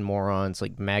fucking morons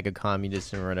like MAGA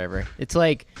communists or whatever. It's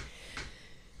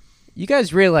You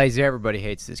guys realize everybody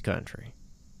hates this country.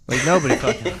 Like, nobody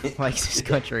fucking likes this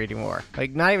country anymore.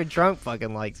 Like, not even Trump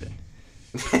fucking likes it.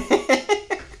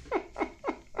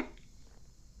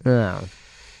 No.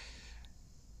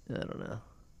 I don't know.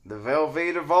 The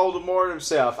Velveeta Voldemort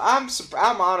himself. I'm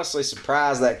honestly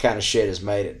surprised that kind of shit has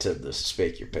made it to the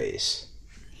Speak Your Piece.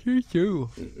 You too.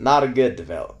 Not a good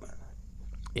development.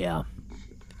 Yeah.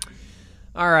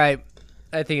 All right.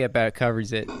 I think that about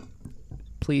covers it.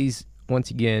 Please,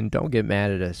 once again, don't get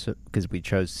mad at us because we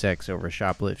chose sex over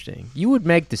shoplifting. You would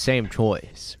make the same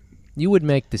choice. Everybody would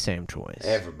make the same choice.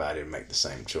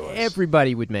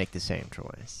 Everybody would make the same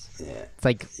choice. Yeah. It's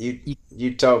like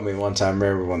you told me one time,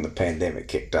 remember when the pandemic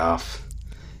kicked off,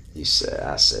 I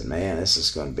said, man, this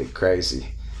is going to be crazy.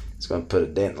 It's going to put a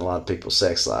dent in a lot of people's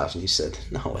sex lives. And you said,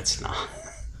 no, it's not.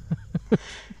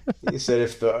 You said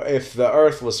if the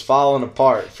earth was falling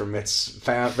apart from its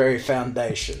very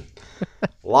foundation,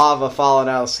 lava falling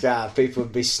out of the sky, people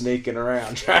would be sneaking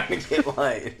around trying to get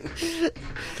laid.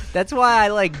 That's why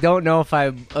I don't know if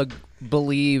I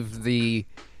believe the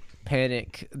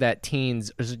panic that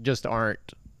teens just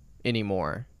aren't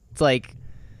anymore. It's like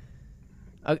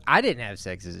I didn't have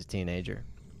sex as a teenager,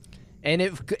 and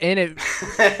it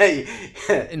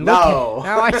and no.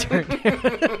 How I turned.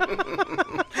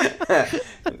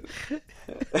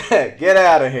 Get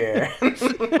out of here.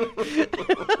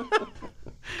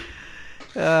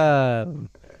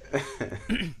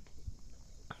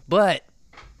 But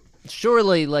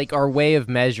surely, our way of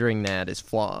measuring that is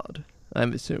flawed.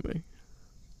 I'm assuming.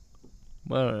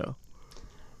 I don't know.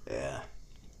 Yeah.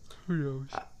 Who knows?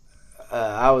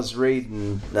 I was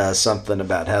reading something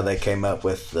about how they came up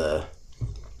with the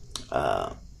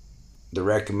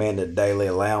recommended daily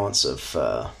allowance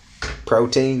of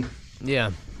protein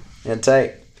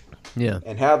intake. Yeah.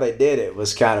 And how they did it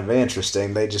was kind of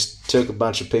interesting. They just took a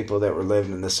bunch of people that were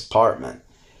living in this apartment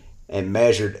and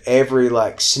measured every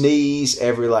sneeze,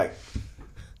 every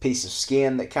piece of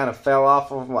skin that kind of fell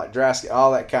off of them, dry skin,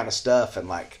 all that kind of stuff, and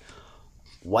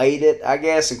weighed it, I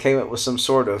guess, and came up with some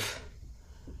sort of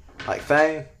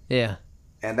thing. Yeah.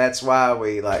 And that's why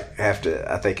we have to,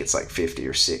 I think it's 50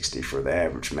 or 60 for the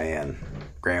average man,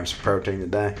 grams of protein a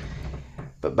day.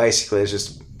 But basically it's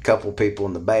just a couple people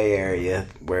in the Bay Area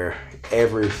where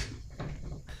every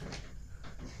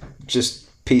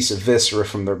just piece of viscera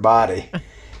from their body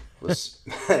was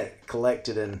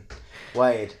collected and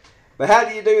weighed. But how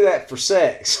do you do that for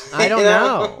sex? I don't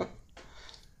know.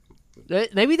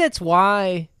 Maybe that's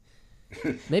why.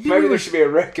 Maybe there should be a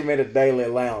recommended daily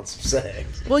allowance of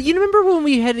sex. Well, you remember when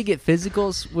we had to get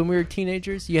physicals when we were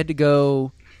teenagers? You had to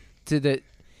go to the.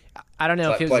 I don't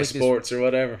know if it was play sports or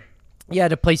whatever. Yeah,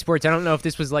 to play sports. I don't know if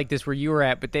this was like this where you were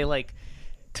at, but they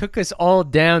took us all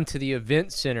down to the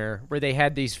event center where they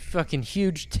had these fucking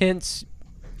huge tents.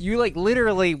 You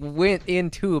literally went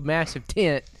into a massive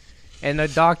tent, and the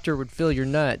doctor would fill your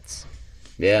nuts.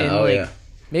 Yeah. And, yeah.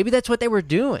 Maybe that's what they were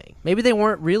doing. Maybe they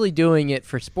weren't really doing it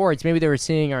for sports. Maybe they were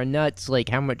seeing our nuts,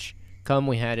 how much cum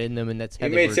we had in them, and that's how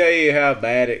Let me tell you how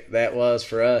bad that was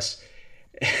for us.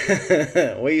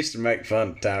 We used to make fun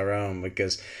of Tyrone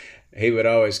because he would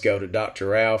always go to Dr.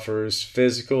 Rao for his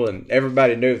physical, and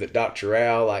everybody knew that Dr.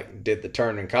 Rao did the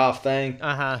turn and cough thing.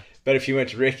 But if you went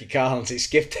to Ricky Collins, he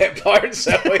skipped that part,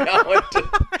 so we all went to.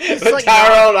 But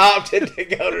Tyrone opted to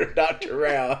go to Dr.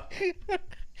 Rao.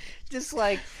 Just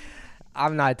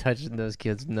I'm not touching those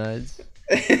kids' nuts.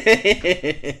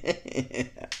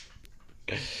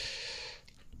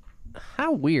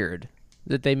 How weird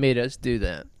that they made us do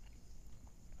that.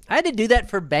 I had to do that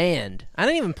for band. I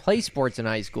didn't even play sports in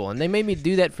high school, and they made me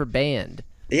do that for band.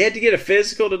 You had to get a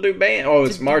physical to do band? Oh,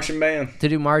 it's marching band? To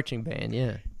do marching band,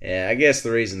 yeah. Yeah, I guess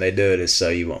the reason they do it is so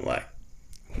you won't,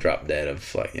 drop dead of,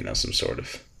 some sort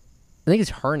of... I think it's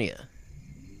hernia.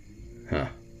 Huh.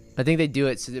 I think they do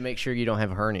it so they make sure you don't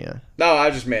have hernia. No, I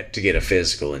just meant to get a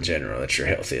physical in general that you're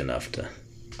healthy enough to...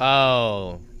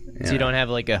 Oh. So you don't have,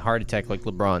 a heart attack like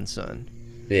LeBron's son.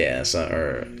 Yeah,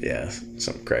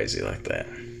 something crazy like that.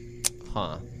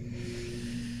 Huh.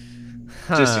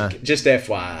 Just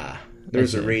FYI.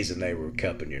 There's a reason they were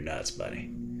cupping your nuts, buddy.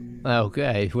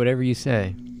 Okay, whatever you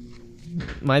say.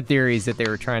 My theory is that they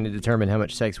were trying to determine how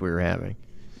much sex we were having.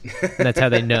 That's how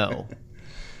they know.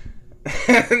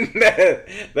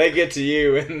 They get to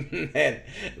you, and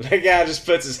the guy just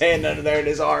puts his hand under there, and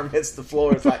his arm hits the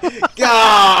floor. It's like,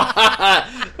 God,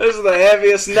 this is the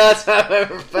heaviest nuts I've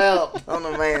ever felt on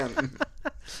a man.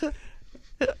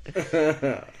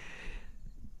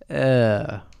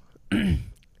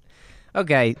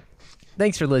 Okay,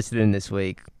 thanks for listening this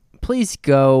week. please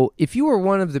go. If you were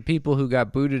one of the people who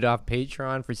got booted off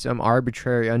Patreon for some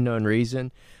arbitrary unknown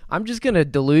reason, I'm just gonna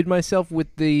delude myself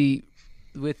with the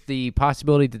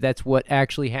possibility that that's what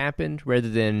actually happened, rather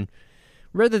than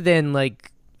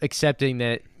like accepting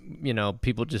that, you know,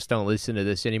 people just don't listen to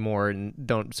this anymore and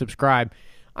don't subscribe.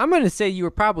 I'm gonna say you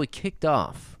were probably kicked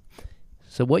off.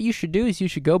 So what you should do is you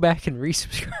should go back and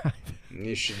resubscribe.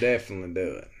 You should definitely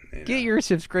do it. You know? Get your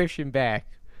subscription back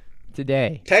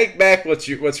today. Take back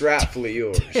what's rightfully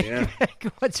yours. You know?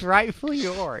 What's rightfully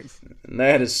yours. And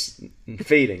that is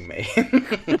feeding me.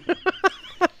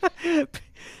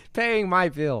 Paying my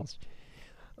bills.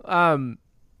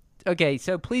 Okay,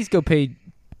 so please go to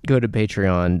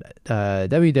Patreon,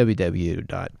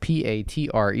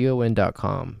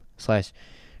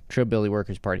 www.patreon.com/Trillbilly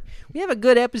Workers Party. We have a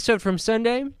good episode from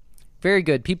Sunday. Very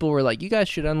good. People were like, you guys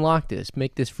should unlock this,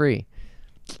 make this free.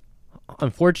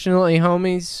 Unfortunately,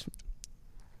 homies,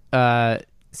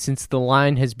 since the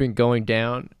line has been going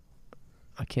down,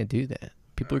 I can't do that.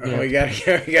 People are gonna. We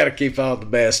gotta keep all the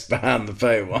best behind the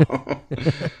paywall.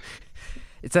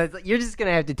 It's you're just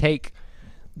gonna have to take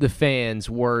the fans'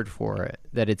 word for it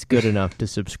that it's good enough to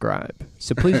subscribe.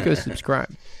 So please go subscribe.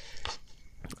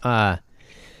 And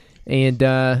in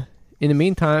the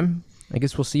meantime, I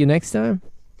guess we'll see you next time.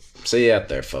 See you out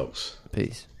there, folks.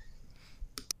 Peace.